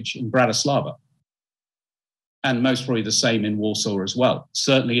language in Bratislava, and most probably the same in Warsaw as well,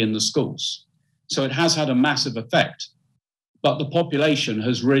 certainly in the schools. So it has had a massive effect, but the population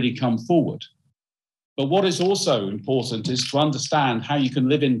has really come forward. But what is also important is to understand how you can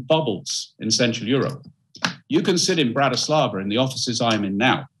live in bubbles in Central Europe. You can sit in Bratislava in the offices I'm in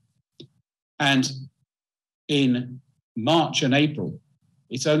now, and in March and April,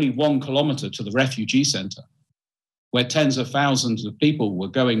 it's only 1 kilometer to the refugee center where tens of thousands of people were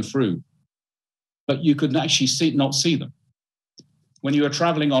going through, but you could actually not see them. When you were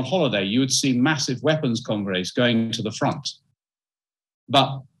traveling on holiday, you would see massive weapons convoys going to the front.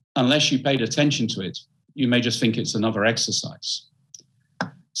 But unless you paid attention to it, you may just think it's another exercise.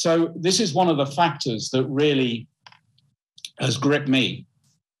 So this is one of the factors that really has gripped me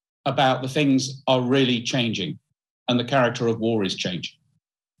about the things are really changing and the character of war is changing.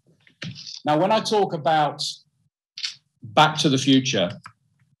 Now, when I talk about Back to the Future,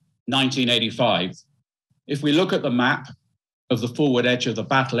 1985. If we look at the map of the forward edge of the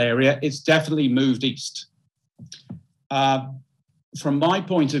battle area, it's definitely moved east. From my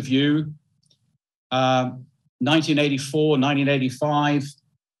point of view, 1984, 1985,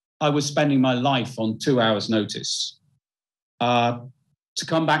 I was spending my life on 2 hours' notice. To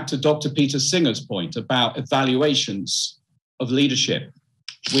come back to Dr. Peter Singer's point about evaluations of leadership,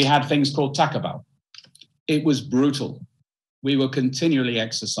 we had things called Chappell. It was brutal. We were continually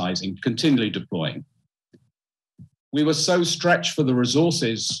exercising, continually deploying. We were so stretched for the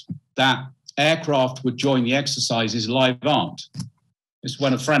resources that aircraft would join the exercises live armed. It's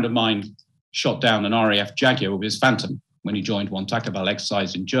when a friend of mine shot down an RAF Jaguar with his Phantom when he joined one Chappell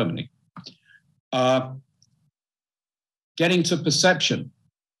exercise in Germany. Getting to perception,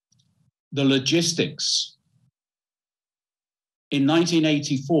 the logistics. In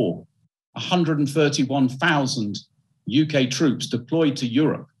 1984, 131,000 UK troops deployed to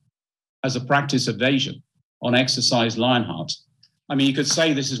Europe as a practice evasion on exercise Lionheart. I mean, you could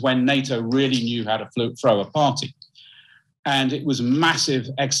say this is when NATO really knew how to throw a party. And it was massive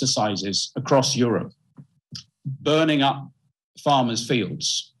exercises across Europe, burning up farmers'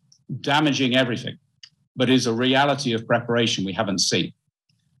 fields, damaging everything, but is a reality of preparation we haven't seen.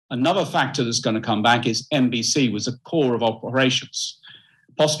 Another factor that's going to come back is NBC was a core of operations,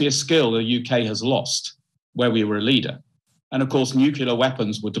 possibly a skill the UK has lost where we were a leader. And of course, nuclear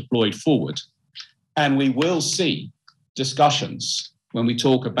weapons were deployed forward. And we will see discussions when we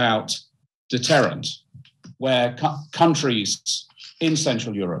talk about deterrent, where countries in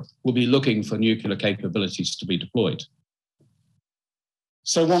Central Europe will be looking for nuclear capabilities to be deployed.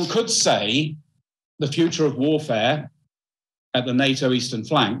 So one could say the future of warfare at the NATO eastern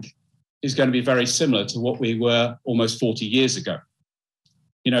flank is going to be very similar to what we were almost 40 years ago.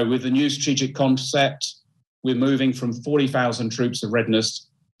 You know, with the new strategic concept, we're moving from 40,000 troops of readiness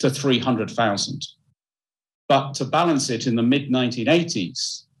to 300,000. But to balance it, in the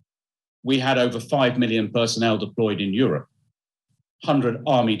mid-1980s, we had over 5 million personnel deployed in Europe, 100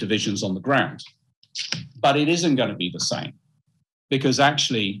 army divisions on the ground. But it isn't going to be the same, because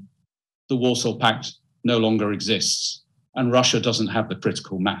actually the Warsaw Pact no longer exists and Russia doesn't have the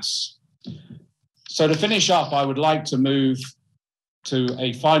critical mass. So to finish up, I would like to move to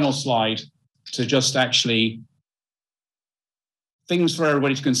a final slide to just actually things for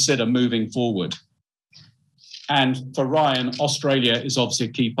everybody to consider moving forward. And for Ryan, Australia is obviously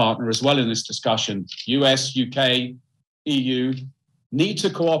a key partner as well in this discussion. US, UK, EU need to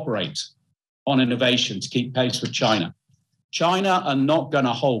cooperate on innovation to keep pace with China. China are not going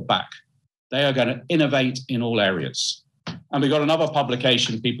to hold back. They are going to innovate in all areas. And we've got another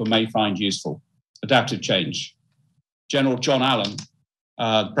publication people may find useful, Adaptive Change. General John Allen,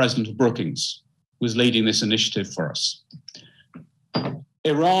 president of Brookings, was leading this initiative for us.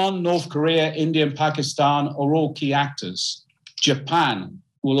 Iran, North Korea, India, and Pakistan are all key actors. Japan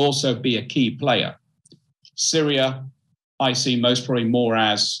will also be a key player. Syria, I see most probably more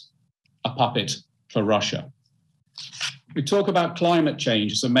as a puppet for Russia. We talk about climate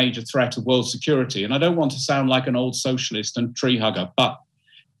change as a major threat to world security, and I don't want to sound like an old socialist and tree hugger, but,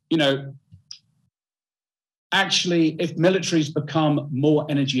 you know, actually, if militaries become more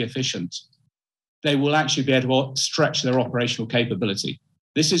energy efficient, they will actually be able to stretch their operational capability.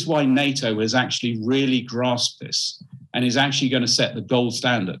 This is why NATO has actually really grasped this and is actually going to set the gold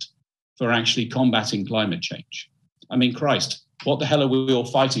standard for actually combating climate change. I mean, Christ, what the hell are we all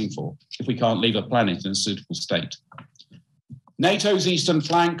fighting for if we can't leave a planet in a suitable state? NATO's eastern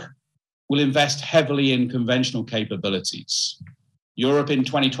flank will invest heavily in conventional capabilities. Europe in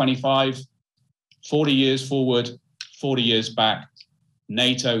 2025, 40 years forward, 40 years back,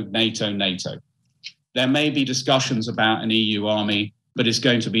 NATO, NATO, NATO. There may be discussions about an EU army, but it's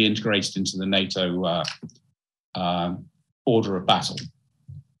going to be integrated into the NATO order of battle.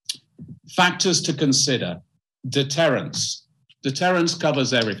 Factors to consider: deterrence. Deterrence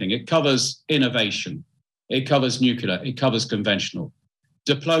covers everything. It covers innovation. It covers nuclear. It covers conventional.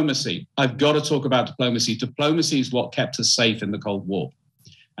 Diplomacy. I've got to talk about diplomacy. Diplomacy is what kept us safe in the Cold War.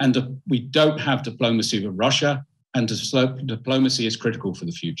 And we don't have diplomacy with Russia, and diplomacy is critical for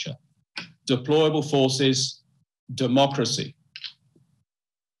the future. Deployable forces, democracy.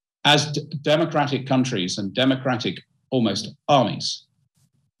 As democratic countries and democratic almost armies,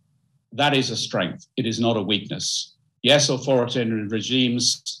 that is a strength. It is not a weakness. Yes, authoritarian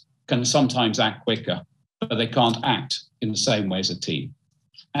regimes can sometimes act quicker, but they can't act in the same way as a team.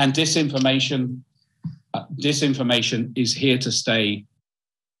 And disinformation is here to stay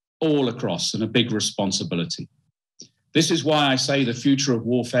all across, and a big responsibility. This is why I say the future of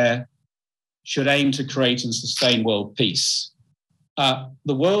warfare should aim to create and sustain world peace.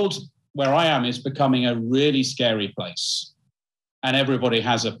 The world where I am is becoming a really scary place, and everybody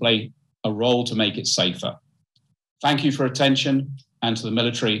has a role to make it safer. Thank you for attention, and to the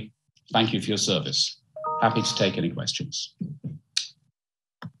military, thank you for your service. Happy to take any questions.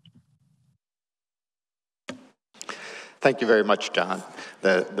 Thank you very much, John.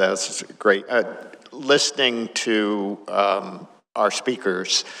 That's great. Listening to our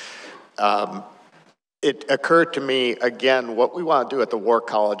speakers, it occurred to me, again, what we want to do at the War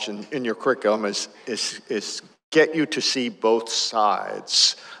College in your curriculum is get you to see both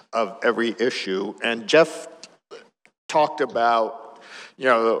sides of every issue. And Jeff talked about,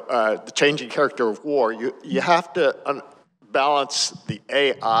 the changing character of war. You have to balance the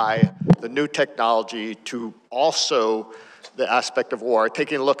AI, the new technology, to also the aspect of war.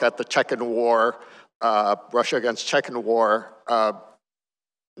 Taking a look at the Chechen War, Russia against Chechen War,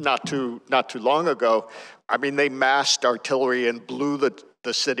 not too long ago. I mean, they massed artillery and blew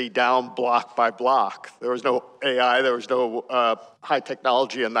the city down block by block. There was no AI, there was no high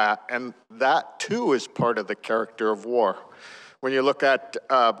technology in that. And that too is part of the character of war. When you look at,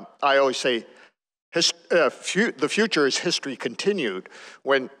 I always say, the future is history continued.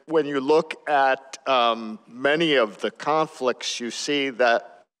 When you look at many of the conflicts, you see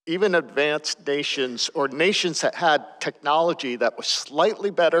that even advanced nations or nations that had technology that was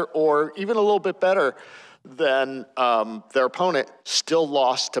slightly better or even a little bit better than their opponent still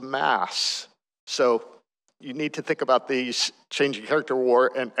lost to mass. So you need to think about these changing character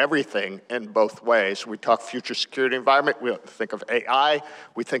war and everything in both ways. We talk future security environment, we think of AI,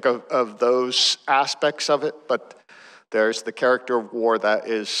 we think of those aspects of it, but there's the character of war that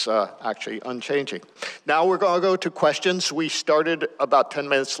is actually unchanging. Now we're going to go to questions. We started about 10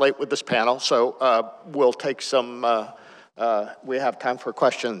 minutes late with this panel, so we'll take some, we have time for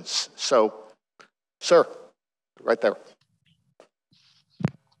questions. So, sir, right there.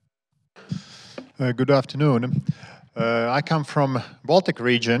 Good afternoon. I come from Baltic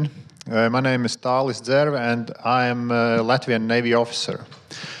region. My name is Tālis Dzerve, and I am a Latvian Navy officer.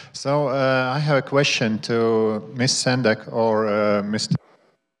 So I have a question to Ms. Sendek or Mr.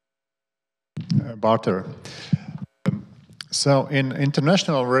 Barter. So in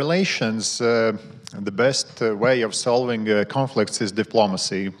international relations, the best way of solving conflicts is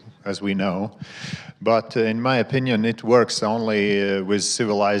diplomacy, as we know. But in my opinion, it works only with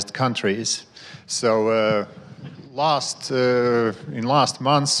civilized countries. So in last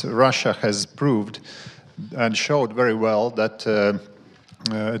months, Russia has proved and showed very well that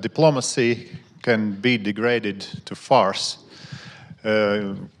diplomacy can be degraded to farce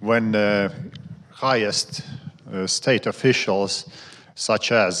when highest state officials,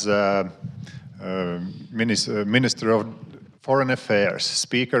 such as Minister of Foreign Affairs,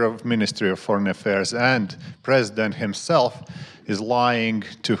 Speaker of Ministry of Foreign Affairs, and President himself is lying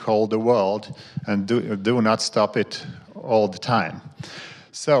to whole the world and do not stop it all the time.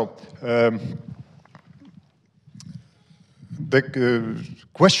 So the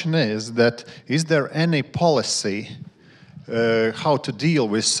question is there any policy how to deal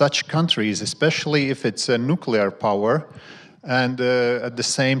with such countries, especially if it's a nuclear power and at the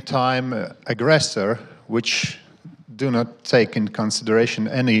same time aggressor, which do not take in consideration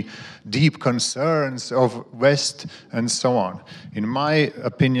any deep concerns of West and so on. In my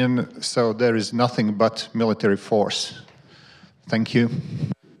opinion, so there is nothing but military force. Thank you.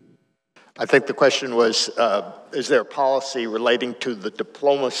 I think the question was, is there a policy relating to the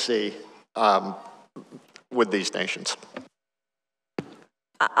diplomacy with these nations?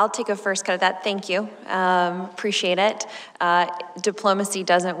 I'll take a first cut at that. Thank you. Appreciate it. Diplomacy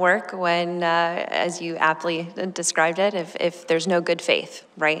doesn't work when, as you aptly described it, if there's no good faith,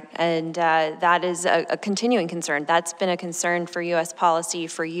 right? And that is a continuing concern. That's been a concern for U.S. policy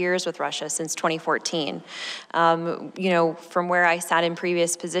for years with Russia since 2014. From where I sat in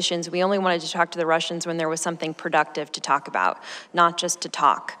previous positions, we only wanted to talk to the Russians when there was something productive to talk about, not just to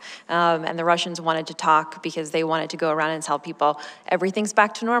talk. And the Russians wanted to talk because they wanted to go around and tell people everything's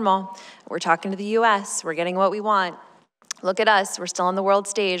back to normal. We're talking to the U.S. We're getting what we want. Look at us. We're still on the world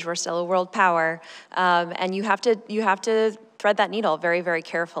stage. We're still a world power. And you have to thread that needle very, very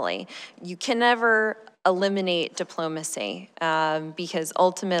carefully. You can never eliminate diplomacy because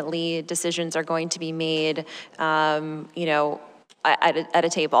ultimately decisions are going to be made, at a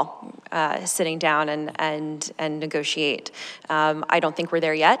table, sitting down and negotiate. I don't think we're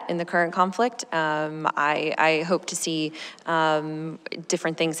there yet in the current conflict. I hope to see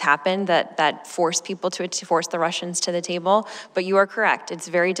different things happen that force people to force the Russians to the table. But you are correct. It's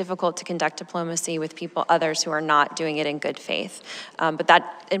very difficult to conduct diplomacy with others who are not doing it in good faith. But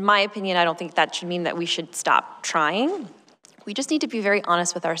that, in my opinion, I don't think that should mean that we should stop trying. We just need to be very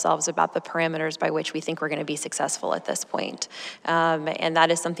honest with ourselves about the parameters by which we think we're going to be successful at this point. And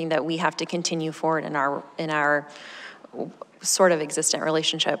that is something that we have to continue forward in our sort of existent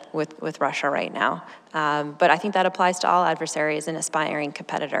relationship with Russia right now. But I think that applies to all adversaries and aspiring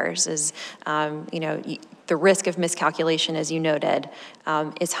competitors is, the risk of miscalculation, as you noted,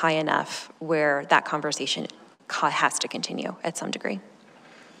 is high enough where that conversation has to continue at some degree.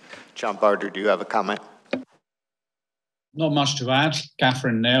 John Barter, do you have a comment? Not much to add.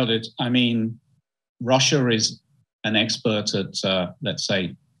 Catherine nailed it. I mean, Russia is an expert at, let's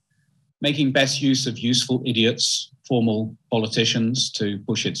say, making best use of useful idiots, formal politicians to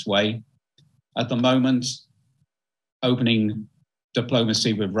push its way. At the moment, opening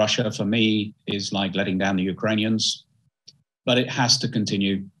diplomacy with Russia for me is like letting down the Ukrainians, but it has to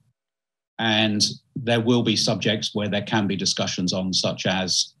continue. And there will be subjects where there can be discussions on, such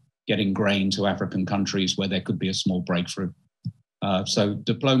as getting grain to African countries where there could be a small breakthrough. So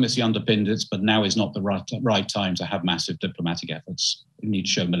diplomacy underpinned it, but now is not the right time to have massive diplomatic efforts. We need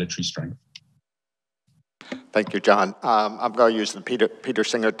to show military strength. Thank you, John. I'm going to use the Peter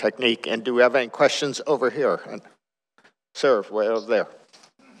Singer technique. And do we have any questions over here? And, sir, way over there.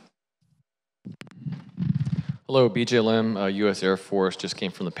 Hello, BJ Lim, U.S. Air Force, just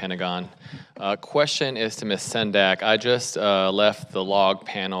came from the Pentagon. Question is to Ms. Sendak. I just left the log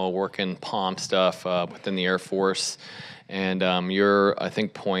panel working POM stuff within the Air Force, and your, I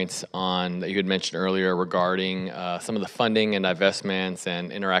think, points on that you had mentioned earlier regarding some of the funding and divestments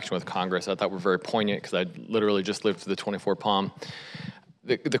and interaction with Congress, I thought were very poignant because I literally just lived through the 24 POM.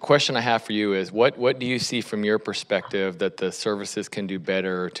 The question I have for you is, what do you see from your perspective that the services can do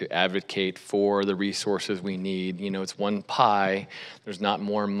better to advocate for the resources we need? You know, it's one pie, there's not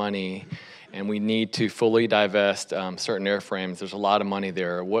more money, and we need to fully divest certain airframes. There's a lot of money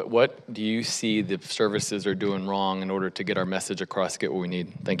there. What do you see the services are doing wrong in order to get our message across to get what we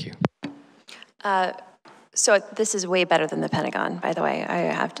need? Thank you. So this is way better than the Pentagon, by the way, I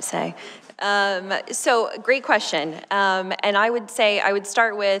have to say. So great question. And I would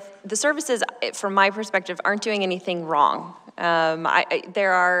start with the services, from my perspective, aren't doing anything wrong.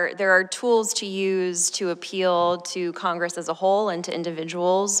 There are tools to use to appeal to Congress as a whole and to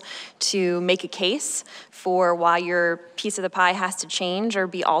individuals to make a case for why your piece of the pie has to change or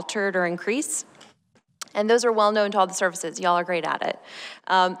be altered or increase. And those are well known to all the services. Y'all are great at it.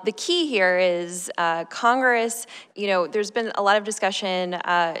 The key here is Congress, there's been a lot of discussion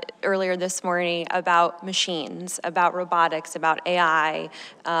earlier this morning about machines, about robotics, about AI,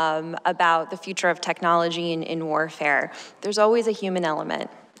 about the future of technology in warfare. There's always a human element.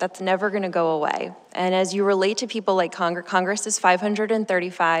 That's never going to go away. And as you relate to people like Congress is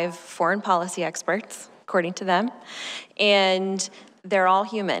 535 foreign policy experts, according to them, and they're all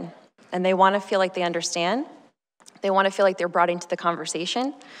human. And they want to feel like they understand. They want to feel like they're brought into the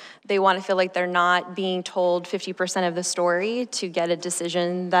conversation. They want to feel like they're not being told 50% of the story to get a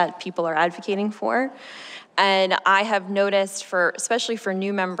decision that people are advocating for. And I have noticed, especially for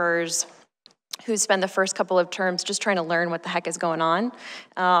new members who spend the first couple of terms just trying to learn what the heck is going on,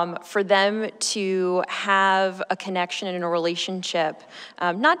 for them to have a connection and a relationship,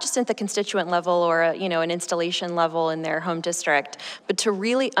 not just at the constituent level or an installation level in their home district, but to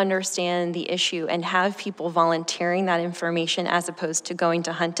really understand the issue and have people volunteering that information as opposed to going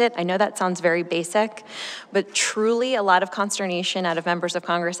to hunt it. I know that sounds very basic, but truly a lot of consternation out of members of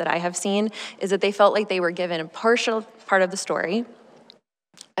Congress that I have seen is that they felt like they were given a partial part of the story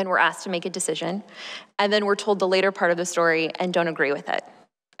and we're asked to make a decision, and then we're told the later part of the story and don't agree with it.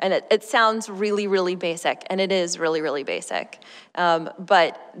 And it sounds really, really basic, and it is really, really basic.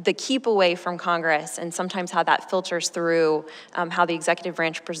 But the keep away from Congress and sometimes how that filters through how the executive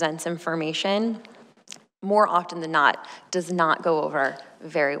branch presents information, more often than not, does not go over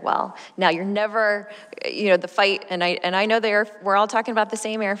very well. Now, you're never, the fight, and I know we're all talking about the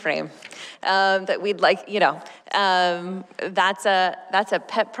same airframe that we'd like, that's a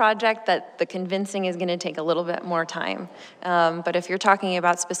pet project that the convincing is going to take a little bit more time. But if you're talking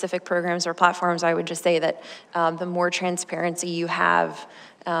about specific programs or platforms, I would just say that the more transparency you have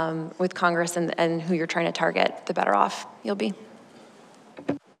with Congress and who you're trying to target, the better off you'll be.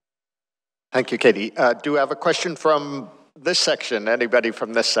 Thank you, Katie. Do we have a question from this section? Anybody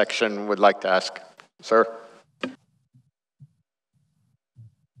from this section would like to ask? Sir?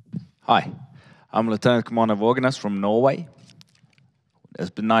 Hi, I'm Lieutenant Commander Vågenes from Norway. It's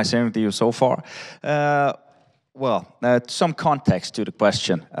been nice hearing to you so far. Some context to the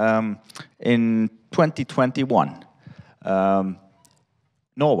question. In 2021,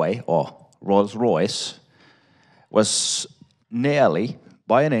 Norway, or Rolls-Royce, was nearly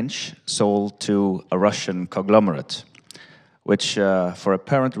by an inch sold to a Russian conglomerate. which for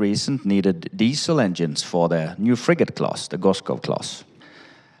apparent reason needed diesel engines for their new frigate class, the Gorskov class,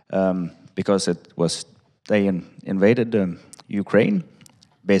 because they invaded Ukraine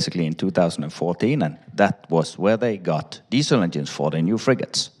basically in 2014, and that was where they got diesel engines for their new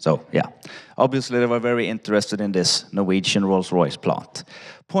frigates. So yeah, obviously they were very interested in this Norwegian Rolls-Royce plant.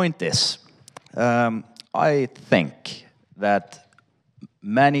 Point is, I think that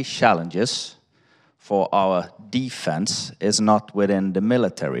many challenges for our defense is not within the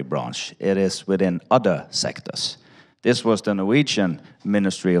military branch, it is within other sectors. This was the Norwegian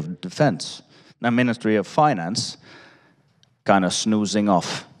Ministry of Defense, now Ministry of Finance, kind of snoozing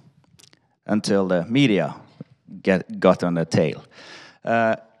off until the media got on their tail.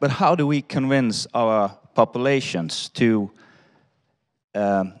 But how do we convince our populations to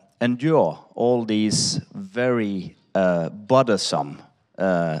endure all these very bothersome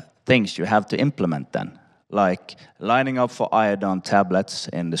things you have to implement then? Like lining up for iodine tablets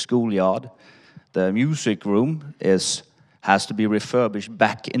in the schoolyard. The music room has to be refurbished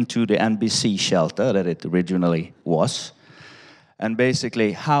back into the NBC shelter that it originally was. And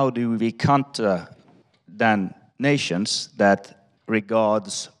basically, how do we counter then nations that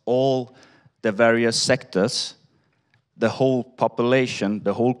regards all the various sectors, the whole population,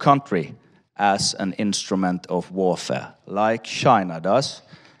 the whole country, as an instrument of warfare, like China does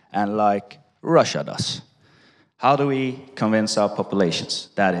and like Russia does? How do we convince our populations?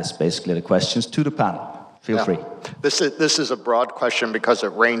 That is basically the questions to the panel. Feel free. This is a broad question because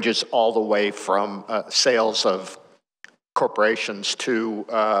it ranges all the way from sales of corporations to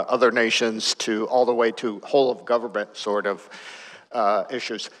other nations to all the way to whole of government sort of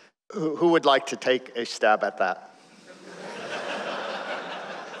issues. Who would like to take a stab at that?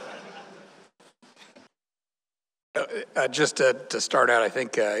 Just to start out, I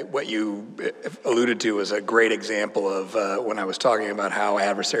think what you alluded to was a great example of when I was talking about how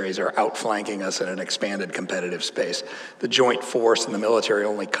adversaries are outflanking us in an expanded competitive space. The joint force in the military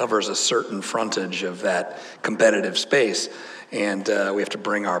only covers a certain frontage of that competitive space, and we have to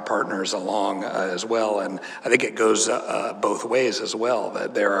bring our partners along as well. And I think it goes both ways as well.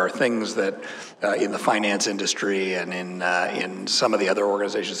 That there are things that in the finance industry and in some of the other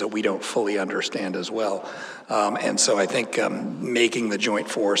organizations that we don't fully understand as well. And so I think making the joint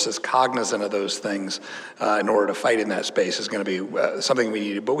force as cognizant of those things in order to fight in that space is going to be something we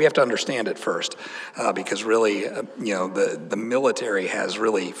need to, but we have to understand it first, because really, the military has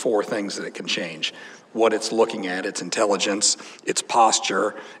really four things that it can change. What it's looking at, its intelligence, its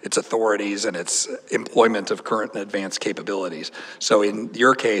posture, its authorities, and its employment of current and advanced capabilities. So in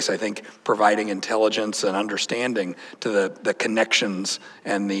your case, I think providing intelligence and understanding to the connections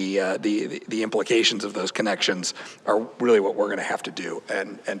and the implications of those connections are really what we're going to have to do,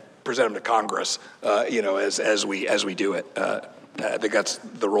 and present them to Congress, as we do it. I think that's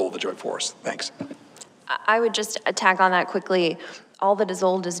the role of the joint force. Thanks. I would just tack on that quickly. All that is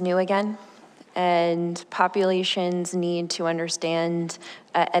old is new again. And populations need to understand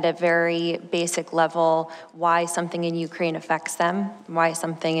at a very basic level why something in Ukraine affects them, why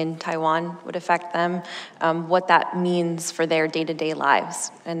something in Taiwan would affect them, what that means for their day-to-day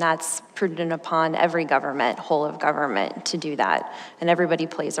lives. And that's prudent upon every government, whole of government, to do that. And everybody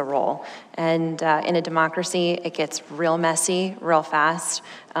plays a role. And in a democracy, it gets real messy, real fast,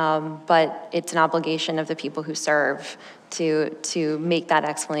 but it's an obligation of the people who serve to make that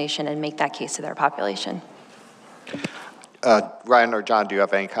explanation and make that case to their population. Ryan or John, do you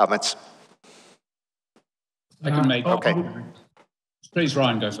have any comments? I can make. Okay. Please,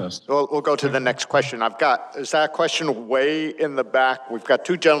 Ryan, go first. We'll go to the next question. Is that a question way in the back? We've got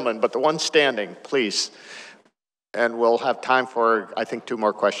two gentlemen, but the one standing, please. And we'll have time for, I think, two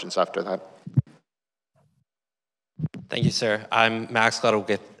more questions after that. Thank you, sir. I'm Max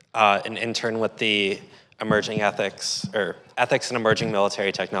Gledel, an intern with the Emerging Ethics and Emerging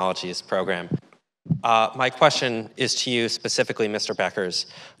Military Technologies program. My question is to you specifically, Mr. Beckers.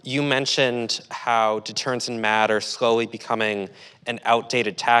 You mentioned how deterrence and MAD are slowly becoming an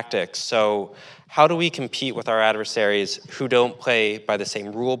outdated tactic. So how do we compete with our adversaries who don't play by the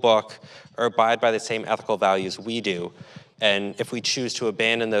same rule book or abide by the same ethical values we do? And if we choose to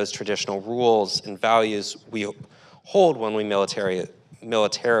abandon those traditional rules and values we hold when we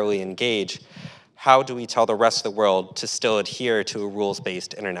militarily engage, how do we tell the rest of the world to still adhere to a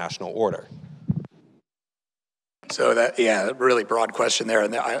rules-based international order? So that, yeah, really broad question there.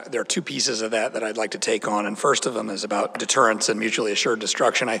 And there are two pieces of that I'd like to take on. And first of them is about deterrence and mutually assured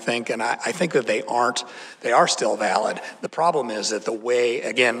destruction, I think. And I think that they are still valid. The problem is that the way,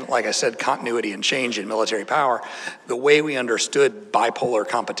 again, like I said, continuity and change in military power, the way we understood bipolar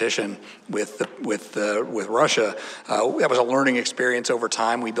competition with Russia, that was a learning experience over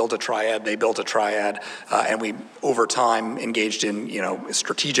time. We built a triad, they built a triad, and we, over time, engaged in,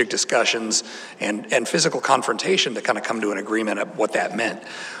 strategic discussions and physical confrontation to kind of come to an agreement of what that meant.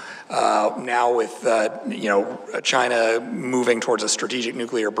 Now with, China moving towards a strategic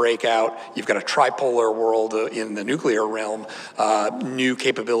nuclear breakout, you've got a tripolar world in the nuclear realm. New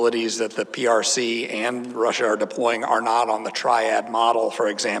capabilities that the PRC and Russia are deploying are not on the triad model, for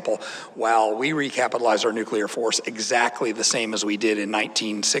example, while we recapitalize our nuclear force exactly the same as we did in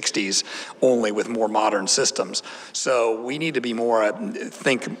 1960s, only with more modern systems. So we need to be more,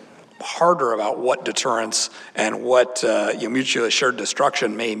 think harder about what deterrence and what mutually assured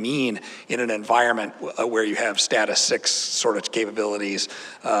destruction may mean in an environment where you have status 6 sort of capabilities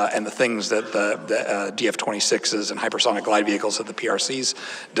and the things that the DF-26s and hypersonic glide vehicles of the PRCs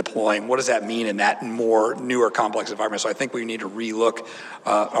deploying. What does that mean in that more newer complex environment? So I think we need to relook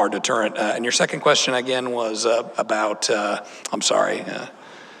our deterrent. And your second question again was about, I'm sorry.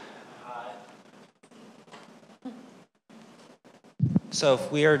 So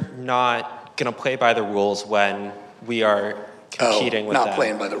if we are not going to play by the rules when we are competing with them. Not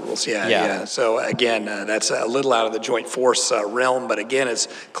playing by the rules, yeah. So again, that's a little out of the joint force realm, but again, it's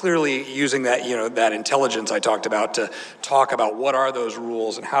clearly using that, that intelligence I talked about to talk about what are those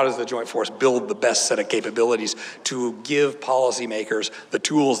rules and how does the joint force build the best set of capabilities to give policymakers the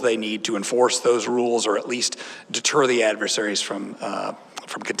tools they need to enforce those rules or at least deter the adversaries from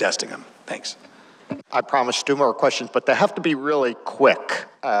contesting them. Thanks. I promised 2 more questions, but they have to be really quick.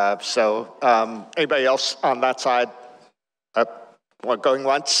 Anybody else on that side? Going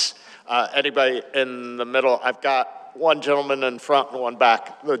once? Anybody in the middle? I've got one gentleman in front and one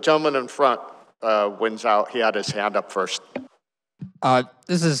back. The gentleman in front wins out. He had his hand up first.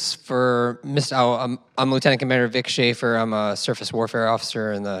 This is for Mr. I'm Lieutenant Commander Vic Schaefer. I'm a surface warfare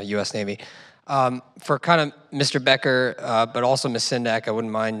officer in the U.S. Navy. For kind of Mr. Becker, but also Ms. Sindak, I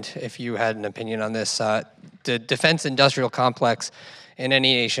wouldn't mind if you had an opinion on this. The defense industrial complex in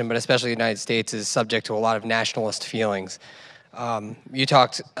any nation, but especially the United States, is subject to a lot of nationalist feelings. You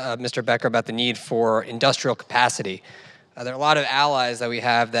talked, Mr. Becker, about the need for industrial capacity. There are a lot of allies that we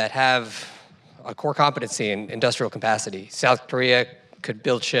have that have a core competency in industrial capacity. South Korea could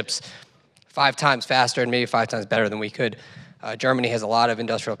build ships 5 times faster and maybe 5 times better than we could. Germany has a lot of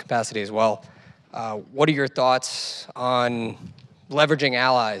industrial capacity as well. What are your thoughts on leveraging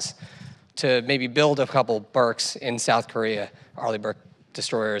allies to maybe build a couple Berks in South Korea, Arleigh Burke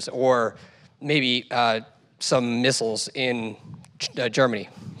destroyers, or maybe some missiles in Germany,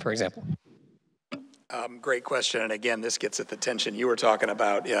 for example? Great question, and again, this gets at the tension you were talking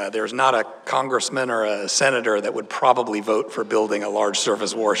about. There's not a congressman or a senator that would probably vote for building a large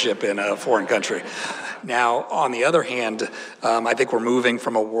surface warship in a foreign country. Now, on the other hand, I think we're moving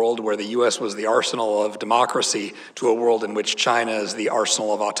from a world where the U.S. was the arsenal of democracy to a world in which China is the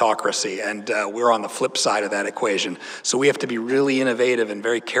arsenal of autocracy, and we're on the flip side of that equation. So we have to be really innovative and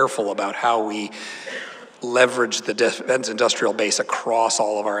very careful about how we leverage the defense industrial base across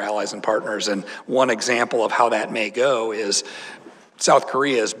all of our allies and partners. And one example of how that may go is South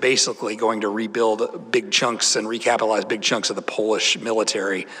Korea is basically going to rebuild big chunks and recapitalize big chunks of the Polish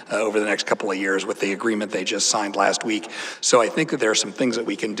military over the next couple of years with the agreement they just signed last week. So I think that there are some things that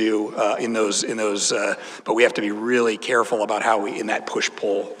we can do in those, but we have to be really careful about how we, in that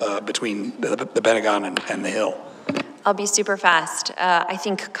push-pull between the Pentagon and the Hill. I'll be super fast. I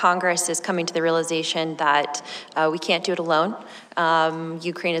think Congress is coming to the realization that we can't do it alone.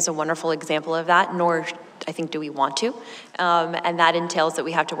 Ukraine is a wonderful example of that, nor I think do we want to. And that entails that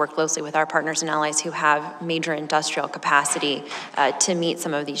we have to work closely with our partners and allies who have major industrial capacity to meet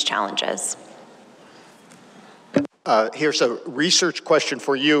some of these challenges. Here's a research question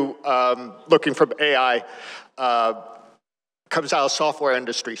for you, looking from AI. Comes out of software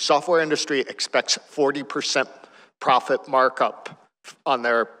industry. Software industry expects 40% profit markup on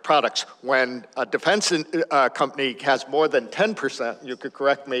their products. When a defense company has more than 10%, you could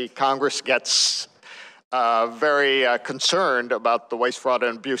correct me, Congress gets very concerned about the waste, fraud,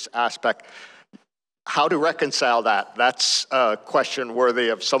 and abuse aspect. How to reconcile that? That's a question worthy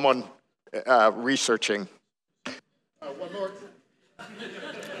of someone researching. One more.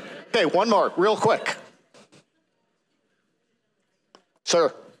 Okay, one more, real quick.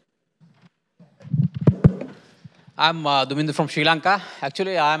 Sir. I'm Duminder from Sri Lanka.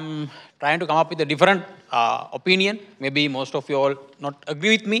 Actually, I'm trying to come up with a different opinion. Maybe most of you all not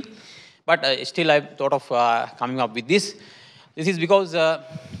agree with me, but still I thought of coming up with this. This is because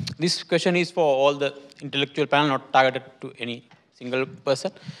this question is for all the intellectual panel, not targeted to any single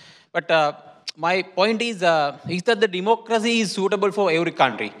person. But my point is that the democracy is suitable for every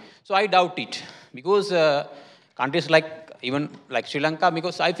country. So I doubt it, because countries even like Sri Lanka,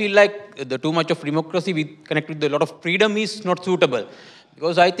 because I feel like the too much of democracy with connected with a lot of freedom is not suitable.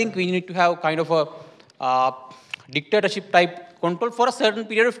 Because I think we need to have kind of a dictatorship type control for a certain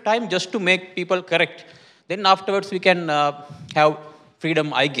period of time just to make people correct. Then afterwards we can have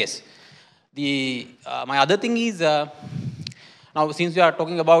freedom, I guess. My other thing is, now since we are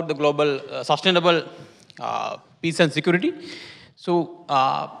talking about the global sustainable peace and security, so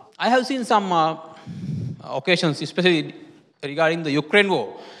I have seen some occasions, especially regarding the Ukraine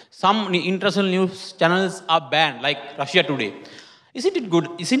war, some international news channels are banned, like Russia Today. Isn't it good?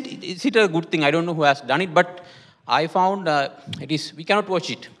 Is it a good thing? I don't know who has done it, but I found we cannot watch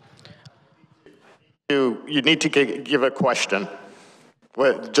it. You need to give a question.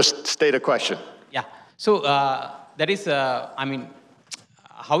 Just state a question. Yeah. So that is, I mean,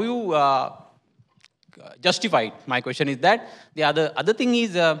 how you justify it? My question is that. The other thing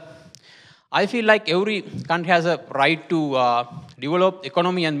is, I feel like every country has a right to develop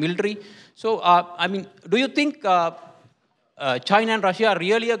economy and military. So, I mean, do you think China and Russia are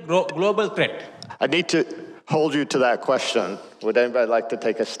really a global threat? I need to hold you to that question. Would anybody like to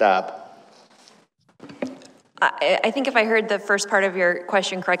take a stab? I think if I heard the first part of your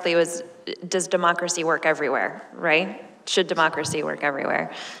question correctly, it was, does democracy work everywhere, right? Should democracy work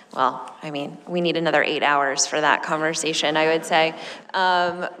everywhere? Well, I mean, we need another 8 hours for that conversation, I would say.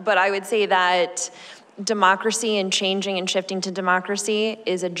 But I would say that democracy and changing and shifting to democracy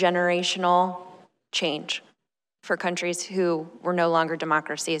is a generational change for countries who were no longer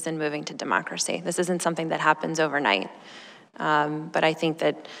democracies and moving to democracy. This isn't something that happens overnight. But I think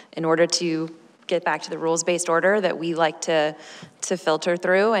that in order to get back to the rules-based order that we like to filter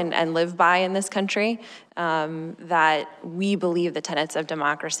through and live by in this country, that we believe the tenets of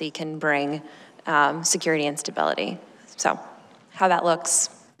democracy can bring security and stability. So how that looks,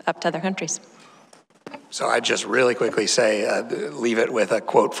 up to other countries. So I'd just really quickly say, leave it with a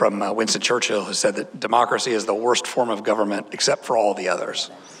quote from Winston Churchill, who said that democracy is the worst form of government except for all the others.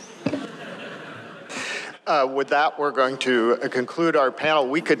 With that, we're going to conclude our panel.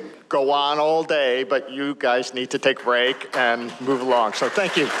 We could go on all day, but you guys need to take a break and move along. So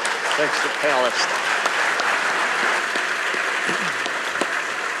thank you. Thanks to the panelists.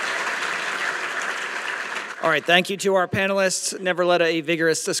 All right, thank you to our panelists. Never let a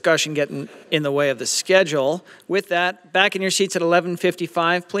vigorous discussion get in the way of the schedule. With that, back in your seats at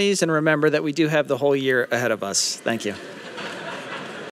 11:55, please, and remember that we do have the whole year ahead of us. Thank you.